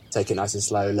 Just take it nice and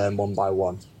slow, learn one by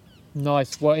one.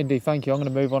 Nice. Well, Indy, thank you. I'm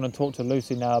going to move on and talk to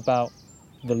Lucy now about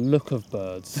the look of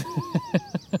birds.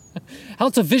 How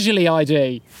to visually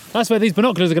ID. That's where these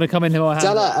binoculars are going to come into my hand.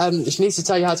 Tell her, she needs to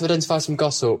tell you how to identify some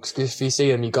goshawks, because if you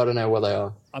see them, you've got to know what they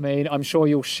are. I mean, I'm sure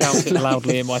you'll shout it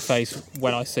loudly in my face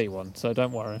when I see one, so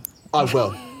don't worry. I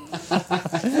will.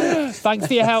 Thanks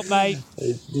for your help, mate.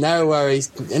 No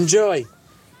worries. Enjoy.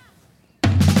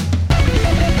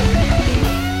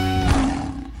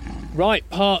 Right,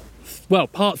 part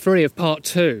 3 of part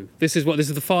 2. This is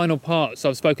the final part. So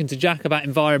I've spoken to Jack about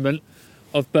environment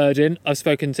of birding. I've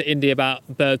spoken to Indy about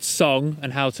bird song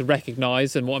and how to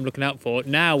recognise and what I'm looking out for.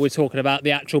 Now we're talking about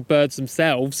the actual birds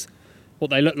themselves, what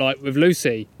they look like with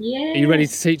Lucy. Yeah. Are you ready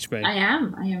to teach me? I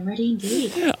am ready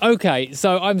indeed. Okay,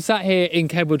 so I'm sat here in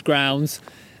Kenwood Grounds,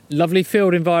 lovely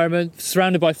field environment,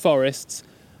 surrounded by forests.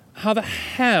 How the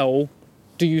hell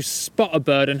do you spot a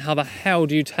bird and how the hell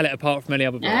do you tell it apart from any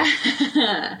other bird?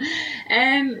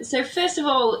 So first of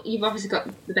all, you've obviously got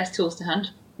the best tools to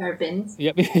hand. Pair of bins.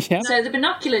 Yep. Yeah. So the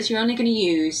binoculars you're only going to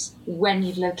use when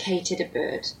you've located a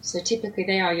bird. So typically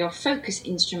they are your focus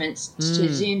instruments to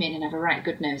zoom in and have a right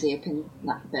good nosy up in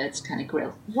that bird's kind of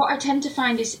grill. What I tend to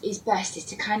find is best is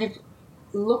to kind of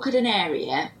look at an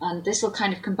area, and this will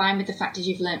kind of combine with the factors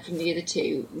you've learnt from the other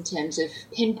two in terms of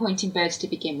pinpointing birds to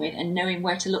begin with and knowing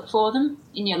where to look for them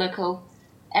in your local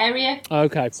area.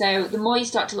 Okay. So the more you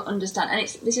start to understand, and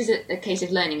this is a case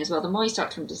of learning as well, the more you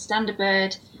start to understand a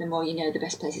bird, the more you know the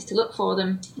best places to look for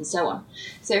them, and so on.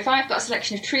 So if I've got a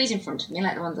selection of trees in front of me,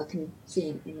 like the ones I can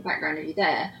see in the background of you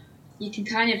there, you can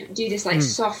kind of do this like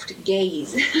soft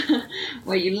gaze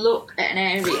where you look at an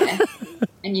area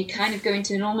and you kind of go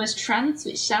into an almost trance,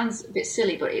 which sounds a bit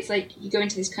silly, but it's like you go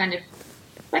into this kind of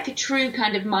like a true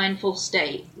kind of mindful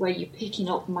state where you're picking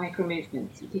up micro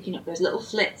movements. You're picking up those little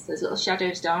flits, those little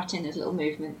shadows darting, those little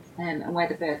movements, and where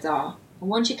the birds are. And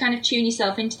once you kind of tune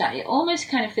yourself into that, it almost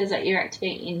kind of feels like you're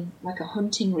activating like a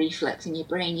hunting reflex in your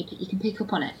brain. You can pick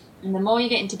up on it. And the more you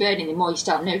get into birding, the more you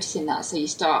start noticing that. So you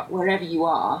start wherever you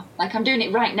are. Like I'm doing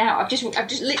it right now. I've just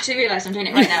literally realised I'm doing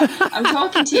it right now. I'm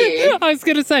talking to you. I was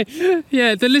going to say,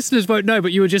 yeah, the listeners won't know,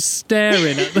 but you were just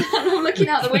staring at them. I'm looking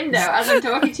out the window as I'm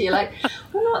talking to you, like, I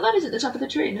wonder what that is at the top of the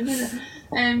tree.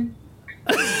 And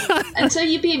so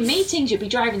you'd be in meetings, you'd be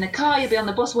driving the car, you'd be on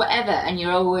the bus, whatever, and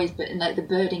you're always, but like the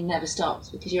birding never stops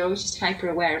because you're always just hyper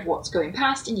aware of what's going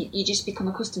past, and you just become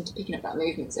accustomed to picking up that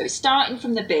movement. So it's starting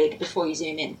from the big before you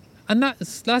zoom in. And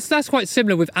that's quite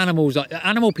similar with animals. Like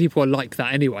animal people are like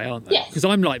that anyway, aren't they? Yes. Because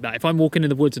I'm like that. If I'm walking in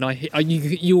the woods and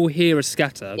you'll hear a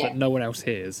scatter that no one else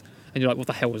hears, and you're like, "What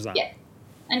the hell was that?" Yeah.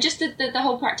 And just the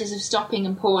whole practice of stopping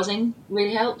and pausing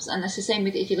really helps. And that's the same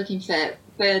with if you're looking for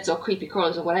birds or creepy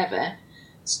crawlers or whatever.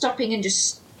 Stopping and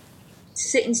just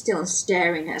sitting still and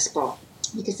staring at a spot.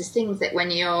 Because there's things that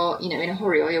when you're, in a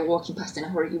hurry or you're walking past in a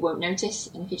hurry, you won't notice.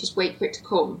 And if you just wait for it to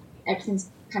come, everything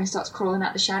kind of starts crawling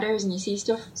out the shadows and you see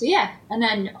stuff. So yeah, and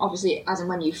then obviously as and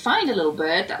when you find a little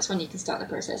bird, that's when you can start the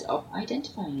process of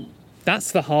identifying it.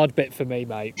 That's the hard bit for me,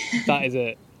 mate. That is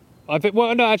it.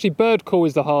 Actually, bird call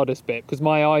is the hardest bit because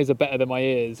my eyes are better than my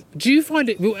ears. Do you find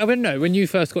it? I don't know. When you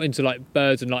first got into like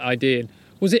birds and like IDing,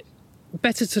 was it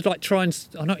better to like try and?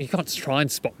 I know you can't try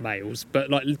and spot males, but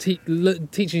like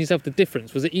teaching yourself the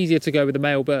difference. Was it easier to go with the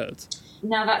male birds?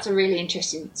 Now that's a really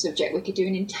interesting subject. We could do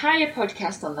an entire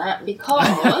podcast on that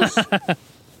because,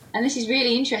 and this is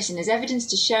really interesting, there's evidence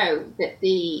to show that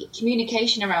the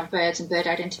communication around birds and bird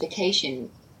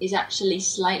identification is actually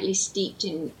slightly steeped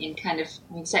in kind of,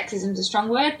 sexism is a strong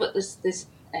word, but there's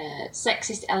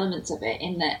sexist elements of it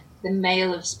in that the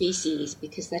male of species,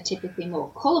 because they're typically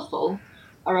more colourful,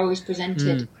 are always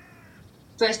presented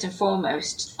first and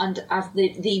foremost and as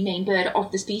the main bird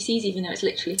of the species, even though it's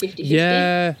literally 50-50.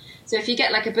 Yeah. So if you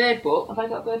get like a bird book, have I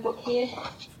got a bird book here?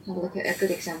 Have a look at a good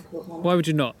example of one. Why would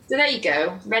you not? So there you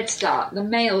go, red start. The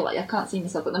male, I can't see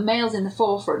myself, but the male's in the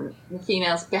forefront, and the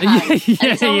female's behind. He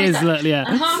is.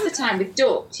 And half the time with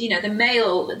ducks, the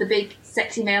male, the big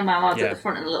sexy male mallards at the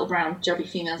front and the little brown jobby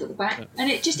females at the back. Yeah. And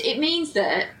it means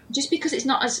that just because it's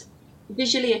not as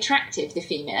visually attractive, the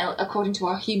female, according to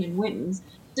our human whims,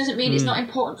 doesn't mean it's not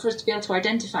important for us to be able to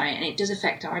identify it, and it does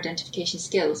affect our identification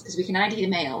skills because we can ID the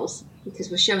males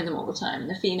because we're showing them all the time, and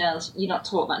the females, you're not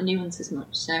taught that nuance as much.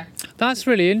 So that's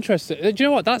really interesting. Do you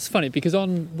know what? That's funny because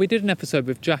we did an episode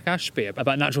with Jack Ashby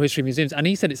about natural history museums, and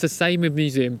he said it's the same with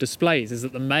museum displays, is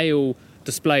that the male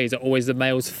displays are always the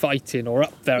males fighting or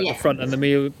up there at the front, and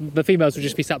the females would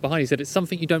just be sat behind. He said it's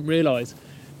something you don't realise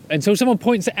until someone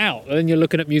points it out, and then you're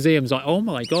looking at museums like, oh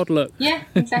my God, look. Yeah,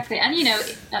 exactly. And,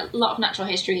 a lot of natural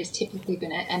history has typically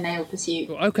been a male pursuit.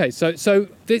 Okay, so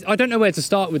this, I don't know where to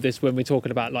start with this when we're talking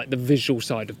about, like, the visual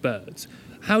side of birds.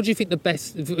 How do you think the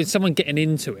best, if someone getting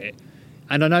into it,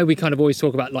 and I know we kind of always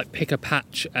talk about, like, pick a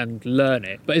patch and learn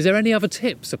it, but is there any other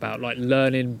tips about, like,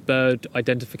 learning bird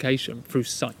identification through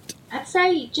sight? I'd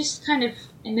say just kind of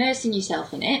immersing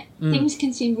yourself in it. Things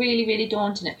can seem really, really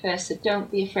daunting at first, so don't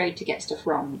be afraid to get stuff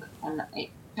wrong. And it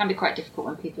can be quite difficult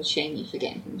when people shame you for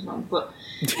getting things wrong. But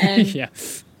yeah.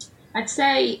 I'd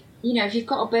say, if you've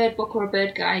got a bird book or a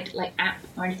bird guide, like app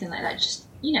or anything like that, just,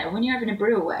 when you're having a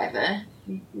brew or whatever,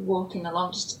 you're walking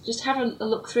along, just have a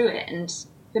look through it and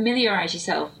familiarise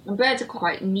yourself. And birds are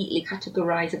quite neatly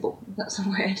categorisable, if that's a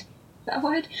word. Is that a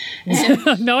word?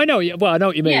 No, I know. Well, I know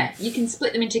what you mean. Yeah, you can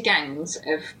split them into gangs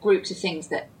of groups of things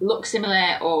that look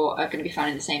similar or are going to be found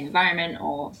in the same environment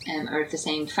or are of the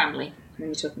same family when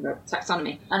you're talking about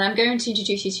taxonomy. And I'm going to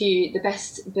introduce you to the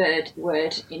best bird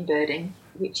word in birding,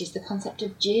 which is the concept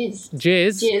of jizz.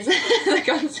 Jizz? Jizz. The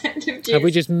concept of jizz. Have we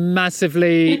just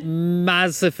massively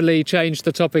changed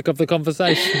the topic of the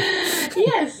conversation?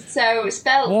 Yes. So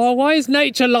spelled. Well, why is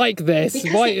nature like this?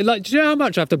 Because do you know how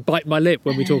much I have to bite my lip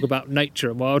when we talk about nature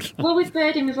and wildlife? Well, with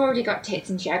birding, we've already got tits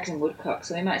and shags and woodcocks,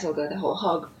 so we might as well go the whole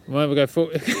hog. Well, we'll go for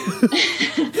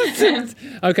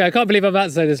Okay, I can't believe I'm about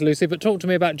to say this, Lucy, but talk to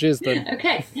me about jizz then.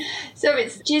 Okay, so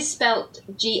it's jizz spelt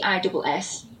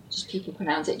Giss. Just people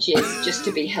pronounce it jizz just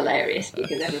to be hilarious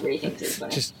because everybody thinks it's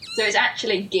funny. So it's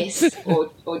actually giss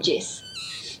or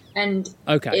jizz. And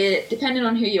depending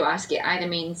on who you ask, it either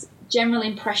means general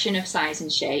impression of size and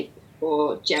shape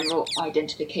or general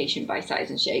identification by size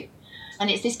and shape. And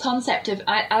it's this concept of,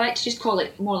 I like to just call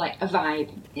it more like a vibe.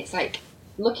 It's like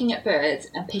looking at birds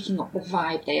and picking up the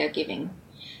vibe they are giving.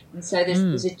 And so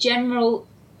there's a general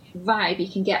vibe you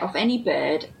can get off any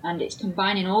bird, and it's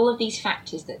combining all of these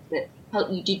factors that help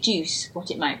you deduce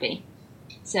what it might be.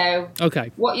 So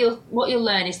what you'll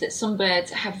learn is that some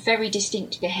birds have very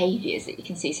distinct behaviours that you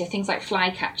can see. So things like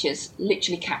fly catchers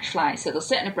literally catch flies. So they'll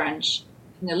sit on a branch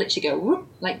and they'll literally go whoop,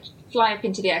 like fly up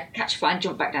into the air, catch a fly and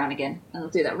jump back down again. And they'll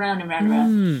do that round and round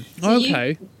and round.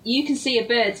 So you can see a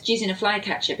bird jizzing a fly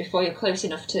catcher before you're close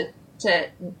enough to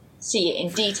see it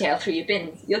in detail through your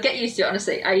bins. You'll get used to it,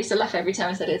 honestly. I used to laugh every time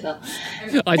I said it as well.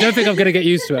 I don't think I'm going to get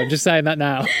used to it. I'm just saying that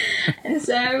now. And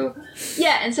so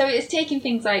it's taking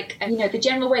things like, the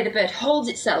general way the bird holds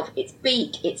itself, its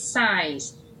beak, its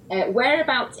size,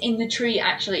 whereabouts in the tree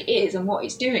actually is and what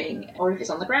it's doing, or if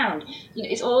it's on the ground.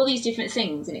 It's all these different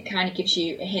things, and it kind of gives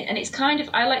you a hint. And it's kind of,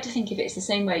 I like to think of it as the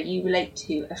same way you relate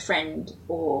to a friend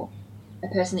or a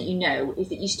person that you know is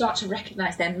that you start to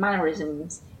recognise their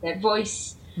mannerisms, their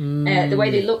voice, the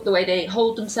way they look, the way they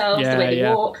hold themselves, the way they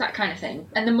walk, that kind of thing.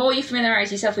 And the more you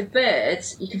familiarise yourself with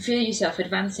birds, you can feel yourself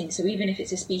advancing. So even if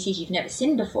it's a species you've never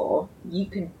seen before, you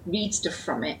can read stuff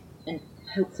from it and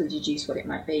hopefully deduce what it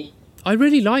might be. I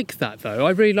really like that, though. I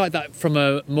really like that from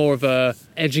a more of a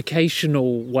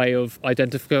educational way of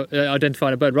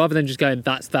identifying a bird, rather than just going,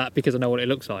 that's that because I know what it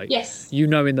looks like. Yes. You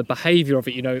know, in the behaviour of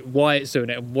it, you know why it's doing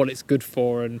it and what it's good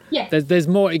for, and Yeah. there's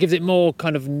more. It gives it more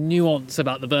kind of nuance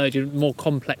about the bird, more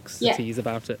complexities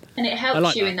about it. And it helps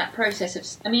like you that. in that process of.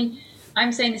 I mean,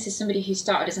 I'm saying this as somebody who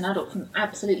started as an adult from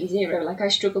absolutely zero. Like, I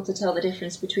struggle to tell the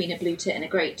difference between a blue tit and a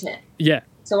great tit. Yeah.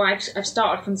 So I've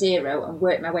started from zero and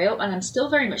worked my way up, and I'm still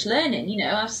very much learning. You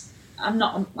know, I'm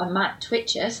not a mad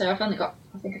twitcher, so I think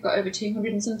I've got over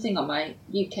 200 and something on my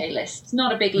UK list. It's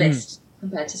not a big list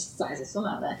compared to the size of some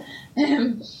out there.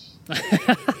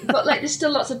 But like, there's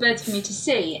still lots of birds for me to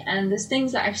see, and there's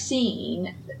things that I've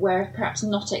seen where I've perhaps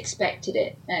not expected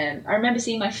it. I remember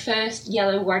seeing my first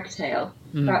yellow wagtail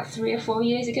about 3 or 4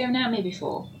 years ago now, maybe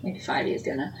 5 years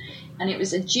ago now, and it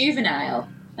was a juvenile.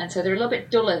 And so they're a little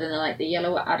bit duller than the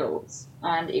yellow adults.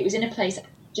 And it was in a place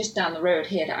just down the road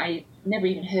here that I never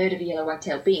even heard of a yellow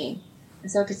wagtail being. And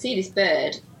so I could see this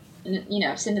bird, and, you know,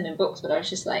 I've seen them in books, but I was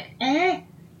just like, eh.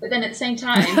 But then at the same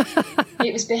time,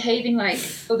 it was behaving like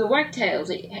other wagtails.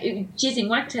 It was jizzing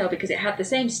wagtail because it had the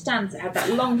same stance. It had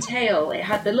that long tail. It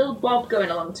had the little bob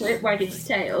going along to it, wagging its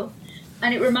tail.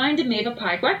 And it reminded me of a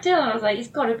pied wagtail. I was like, it's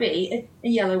got to be a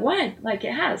yellow wag, like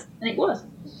it has. And it was.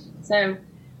 So,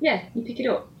 yeah, you pick it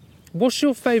up. What's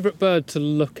your favourite bird to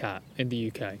look at in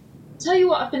the UK? Tell you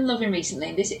what I've been loving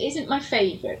recently. This isn't my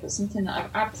favourite, but something that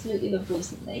I've absolutely loved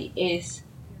recently is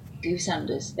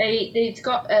goosanders. They've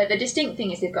got the distinct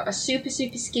thing is they've got a super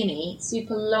skinny,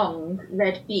 super long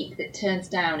red beak that turns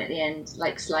down at the end,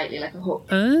 like slightly like a hook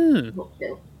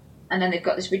bill, and then they've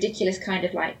got this ridiculous kind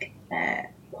of like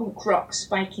punk rock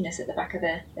spikiness at the back of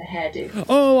the hairdo.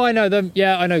 Oh, I know them.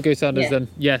 Yeah, I know goosanders. Then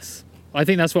yes, I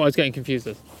think that's what I was getting confused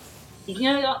with.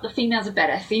 You know what? The females are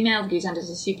better. Female goosanders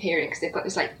are superior because they've got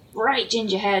this like bright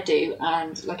ginger hairdo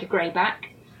and like a grey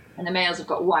back, and the males have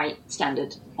got white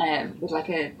standard with like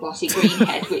a glossy green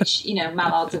head, which, you know,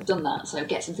 mallards have done that, so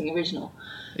get something original.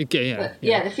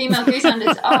 Yeah, the female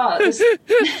goosanders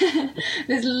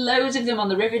there's loads of them on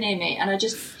the river near me, and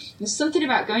there's something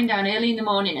about going down early in the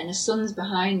morning and the sun's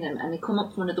behind them and they come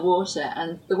up from under the water,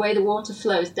 and the way the water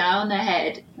flows down their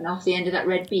head and off the end of that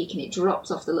red beak and it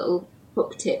drops off the little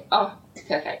hook tip. Oh, it's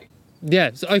perfect.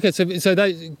 Yeah. So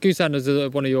those goosanders are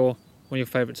one of your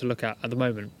favourites to look at the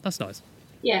moment. That's nice.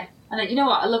 Yeah, and you know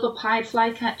what? I love a pied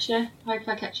flycatcher. Pied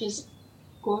flycatcher's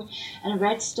good, and a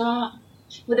red star.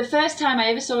 Well, the first time I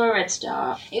ever saw a red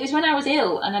star, it was when I was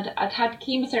ill, and I'd had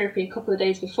chemotherapy a couple of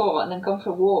days before, and then gone for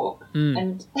a walk,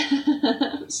 and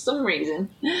for some reason,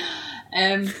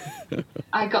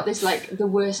 I got this like the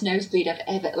worst nosebleed I've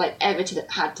ever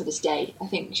had to this day. I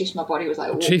think just my body was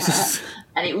like, Jesus,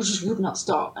 and it just would not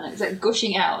stop, and it was like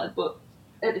gushing out. But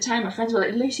at the time, my friends were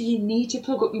like, "Lucy, you need to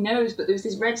plug up your nose." But there was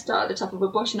this red star at the top of a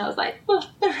bush, and I was like, "Oh,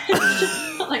 the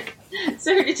red star!" Like,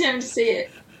 so determined to see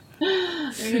it.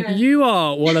 Yeah. You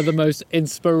are one of the most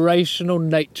inspirational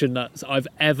nature nuts I've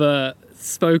ever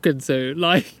spoken to.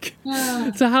 Like,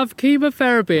 to have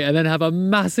chemotherapy and then have a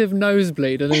massive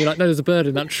nosebleed, and then you're like, no, there's a bird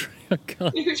in that tree. I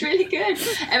can't. It was really good.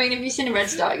 I mean, if you've seen a red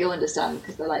star, you'll understand,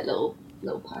 because they're like little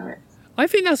pirates. I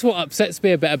think that's what upsets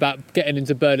me a bit about getting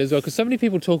into bird as well, because so many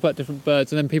people talk about different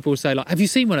birds and then people say, like, have you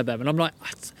seen one of them? And I'm like,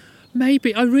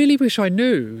 maybe. I really wish I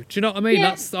knew. Do you know what I mean?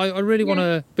 Yeah. I really want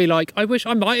to be like, I wish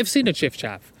I might have seen a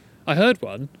chiffchaff. I heard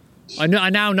one. I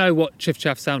now know what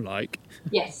chiffchaffs sound like.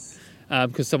 Yes.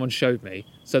 Because someone showed me.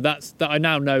 So that I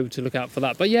now know to look out for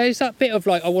that. But yeah, it's that bit of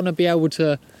like, I want to be able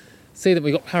to see that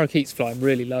we've got parakeets flying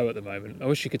really low at the moment. I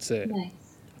wish you could see it. Nice.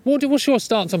 What's your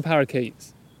stance on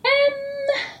parakeets?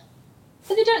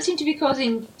 But they don't seem to be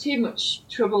causing too much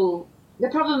trouble. The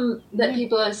problem that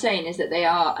people are saying is that they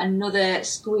are another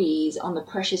squeeze on the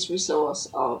precious resource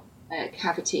of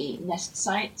cavity nest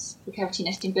sites, the cavity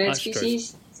nesting bird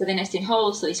species. True. So they nest in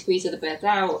holes, so they squeeze other birds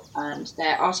out, and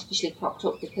they're artificially propped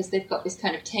up because they've got this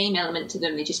kind of tame element to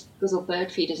them. They just guzzle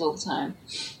bird feeders all the time.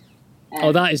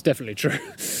 That is definitely true.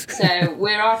 So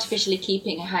we're artificially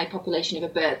keeping a high population of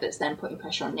a bird that's then putting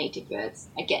pressure on native birds.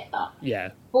 I get that.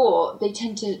 Yeah. But they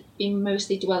tend to be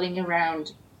mostly dwelling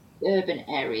around urban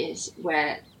areas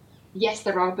where, yes,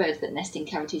 there are birds that nest in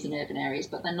cavities in urban areas,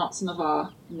 but they're not some of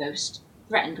our most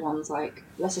threatened ones, like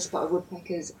lesser spotted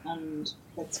woodpeckers and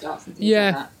redstarts and things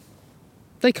like that.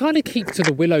 They kind of keep to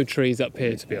the willow trees up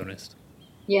here, to be honest.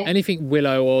 Yeah. Anything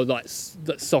willow or that's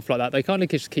soft like that, they kind of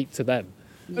just keep to them.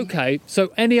 Okay,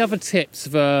 so any other tips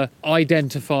for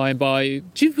identifying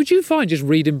would you find just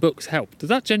reading books help? Does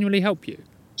that genuinely help you?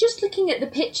 Just looking at the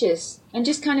pictures and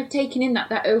just kind of taking in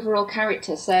that overall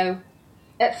character. So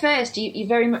at first, you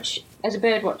very much, as a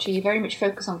bird watcher, you very much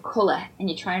focus on colour and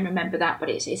you try and remember that, but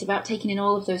it's about taking in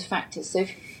all of those factors. So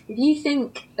if you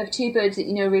think of two birds that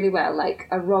you know really well, like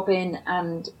a robin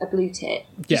and a blue tit,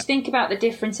 just think about the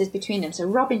differences between them. So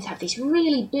robins have these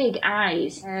really big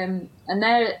eyes, and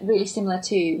they're really similar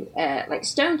to like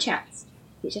stonechats,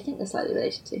 which I think they're slightly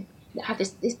related to. That have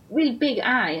this really big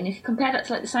eye, and if you compare that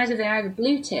to like the size of the eye of a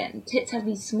blue tit, and tits have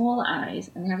these smaller eyes,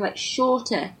 and they have like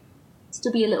shorter,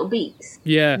 stubbier little beaks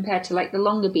compared to like the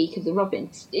longer beak of the robin.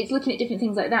 It's looking at different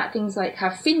things like that. Things like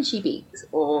have finchy beaks,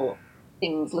 or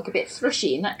things look a bit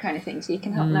thrushy and that kind of thing, so you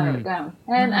can help narrow it down.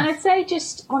 And I'd say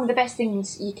just one of the best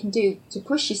things you can do to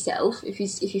push yourself if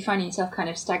you're finding yourself kind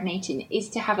of stagnating is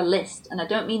to have a list. And I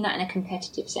don't mean that in a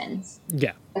competitive sense.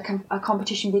 Yeah. A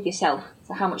competition with yourself.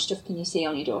 So how much stuff can you see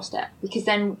on your doorstep? Because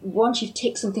then once you've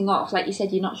ticked something off, like you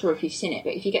said, you're not sure if you've seen it,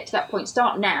 but if you get to that point,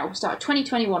 start a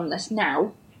 2021 list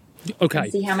now. Okay.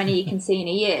 And see how many you can see in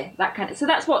a year. So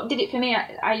that's what did it for me.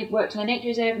 I worked on a nature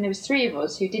reserve, and there was 3 of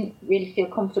us who didn't really feel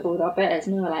comfortable with our birds,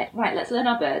 and we were like, right, let's learn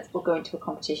our birds. We'll go into a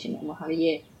competition and we'll have a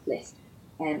year list.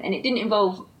 And it didn't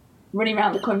involve running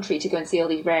around the country to go and see all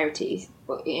these rarities,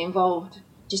 but it involved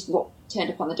just what turned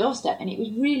up on the doorstep, and it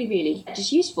was really, really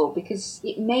just useful because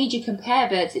it made you compare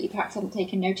birds that you perhaps hadn't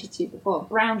taken notice to before.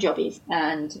 Brown jobbies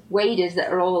and waders that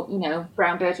are all,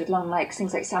 brown birds with long legs,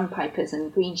 things like sandpipers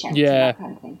and greenshanks and that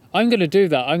kind of thing. I'm going to do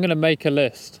that. I'm going to make a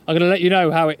list. I'm going to let you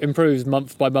know how it improves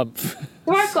month by month.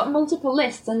 So I've got multiple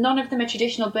lists, and none of them are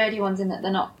traditional birdie ones in that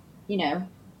they're not,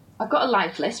 I've got a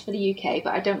life list for the UK,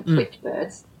 but I don't clip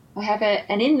birds. I have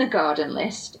an in the garden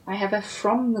list. I have a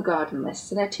from the garden list.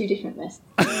 So they're 2 different lists.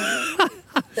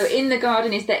 So in the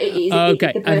garden is that the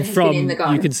bird and has from, been in the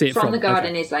garden. You can see it from the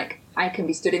garden is like I can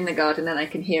be stood in the garden and I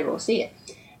can hear or see it.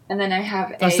 And then I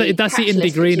have that's the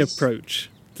indie green approach.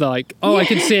 Like, I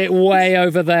can see it way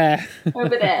over there. Over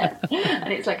there.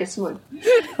 And it's like a smudge.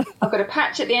 I've got a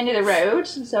patch at the end of the road,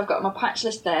 so I've got my patch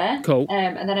list there. Cool.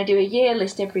 And then I do a year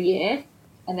list every year,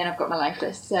 and then I've got my life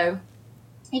list. So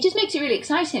it just makes it really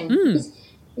exciting. Because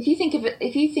if you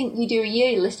think you do a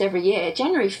year list every year,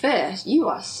 January 1st, you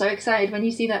are so excited when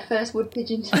you see that first wood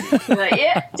pigeon. You're like,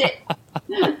 yeah, tick.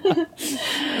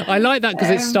 I like that because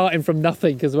it's starting from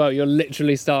nothing as well. You're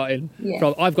literally starting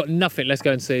from, I've got nothing, let's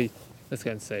go and see.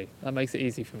 That makes it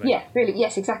easy for me. Yeah, really,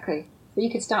 yes, exactly. So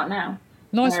you could start now.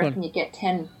 Nice and I one. reckon you get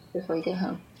 10 before you go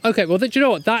home. Okay, well, do you know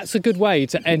what? That's a good way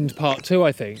to end part 2,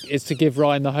 I think, is to give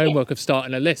Ryan the homework of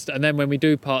starting a list. And then when we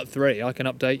do part 3, I can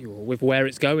update you all with where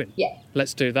it's going. Yeah.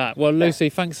 Let's do that. Well, Lucy,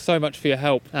 thanks so much for your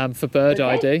help for Bird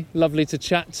ID. Lovely to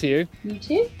chat to you. You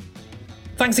too.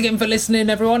 Thanks again for listening,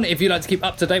 everyone. If you'd like to keep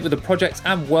up to date with the projects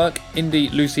and work Indy,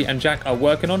 Lucy and Jack are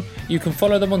working on, you can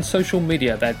follow them on social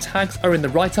media. Their tags are in the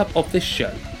write-up of this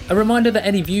show. A reminder that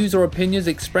any views or opinions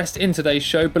expressed in today's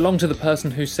show belong to the person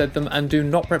who said them and do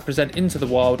not represent Into the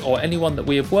Wild or anyone that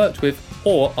we have worked with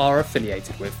or are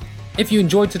affiliated with. If you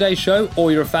enjoyed today's show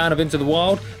or you're a fan of Into the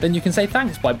Wild, then you can say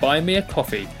thanks by buying me a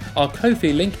coffee. Our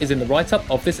Ko-fi link is in the write-up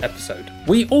of this episode.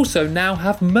 We also now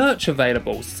have merch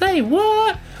available. Say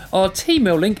what? Our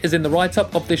T-mail link is in the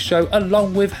write-up of this show,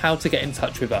 along with how to get in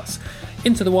touch with us.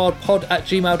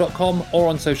 intothewildpod@gmail.com or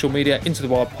on social media, Into the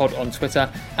Wild Pod on Twitter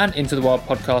and Into the Wild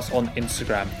Podcast on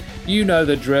Instagram. You know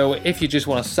the drill. If you just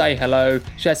want to say hello,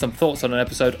 share some thoughts on an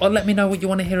episode, or let me know what you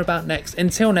want to hear about next.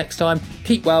 Until next time,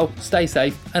 keep well, stay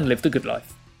safe, and live the good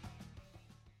life.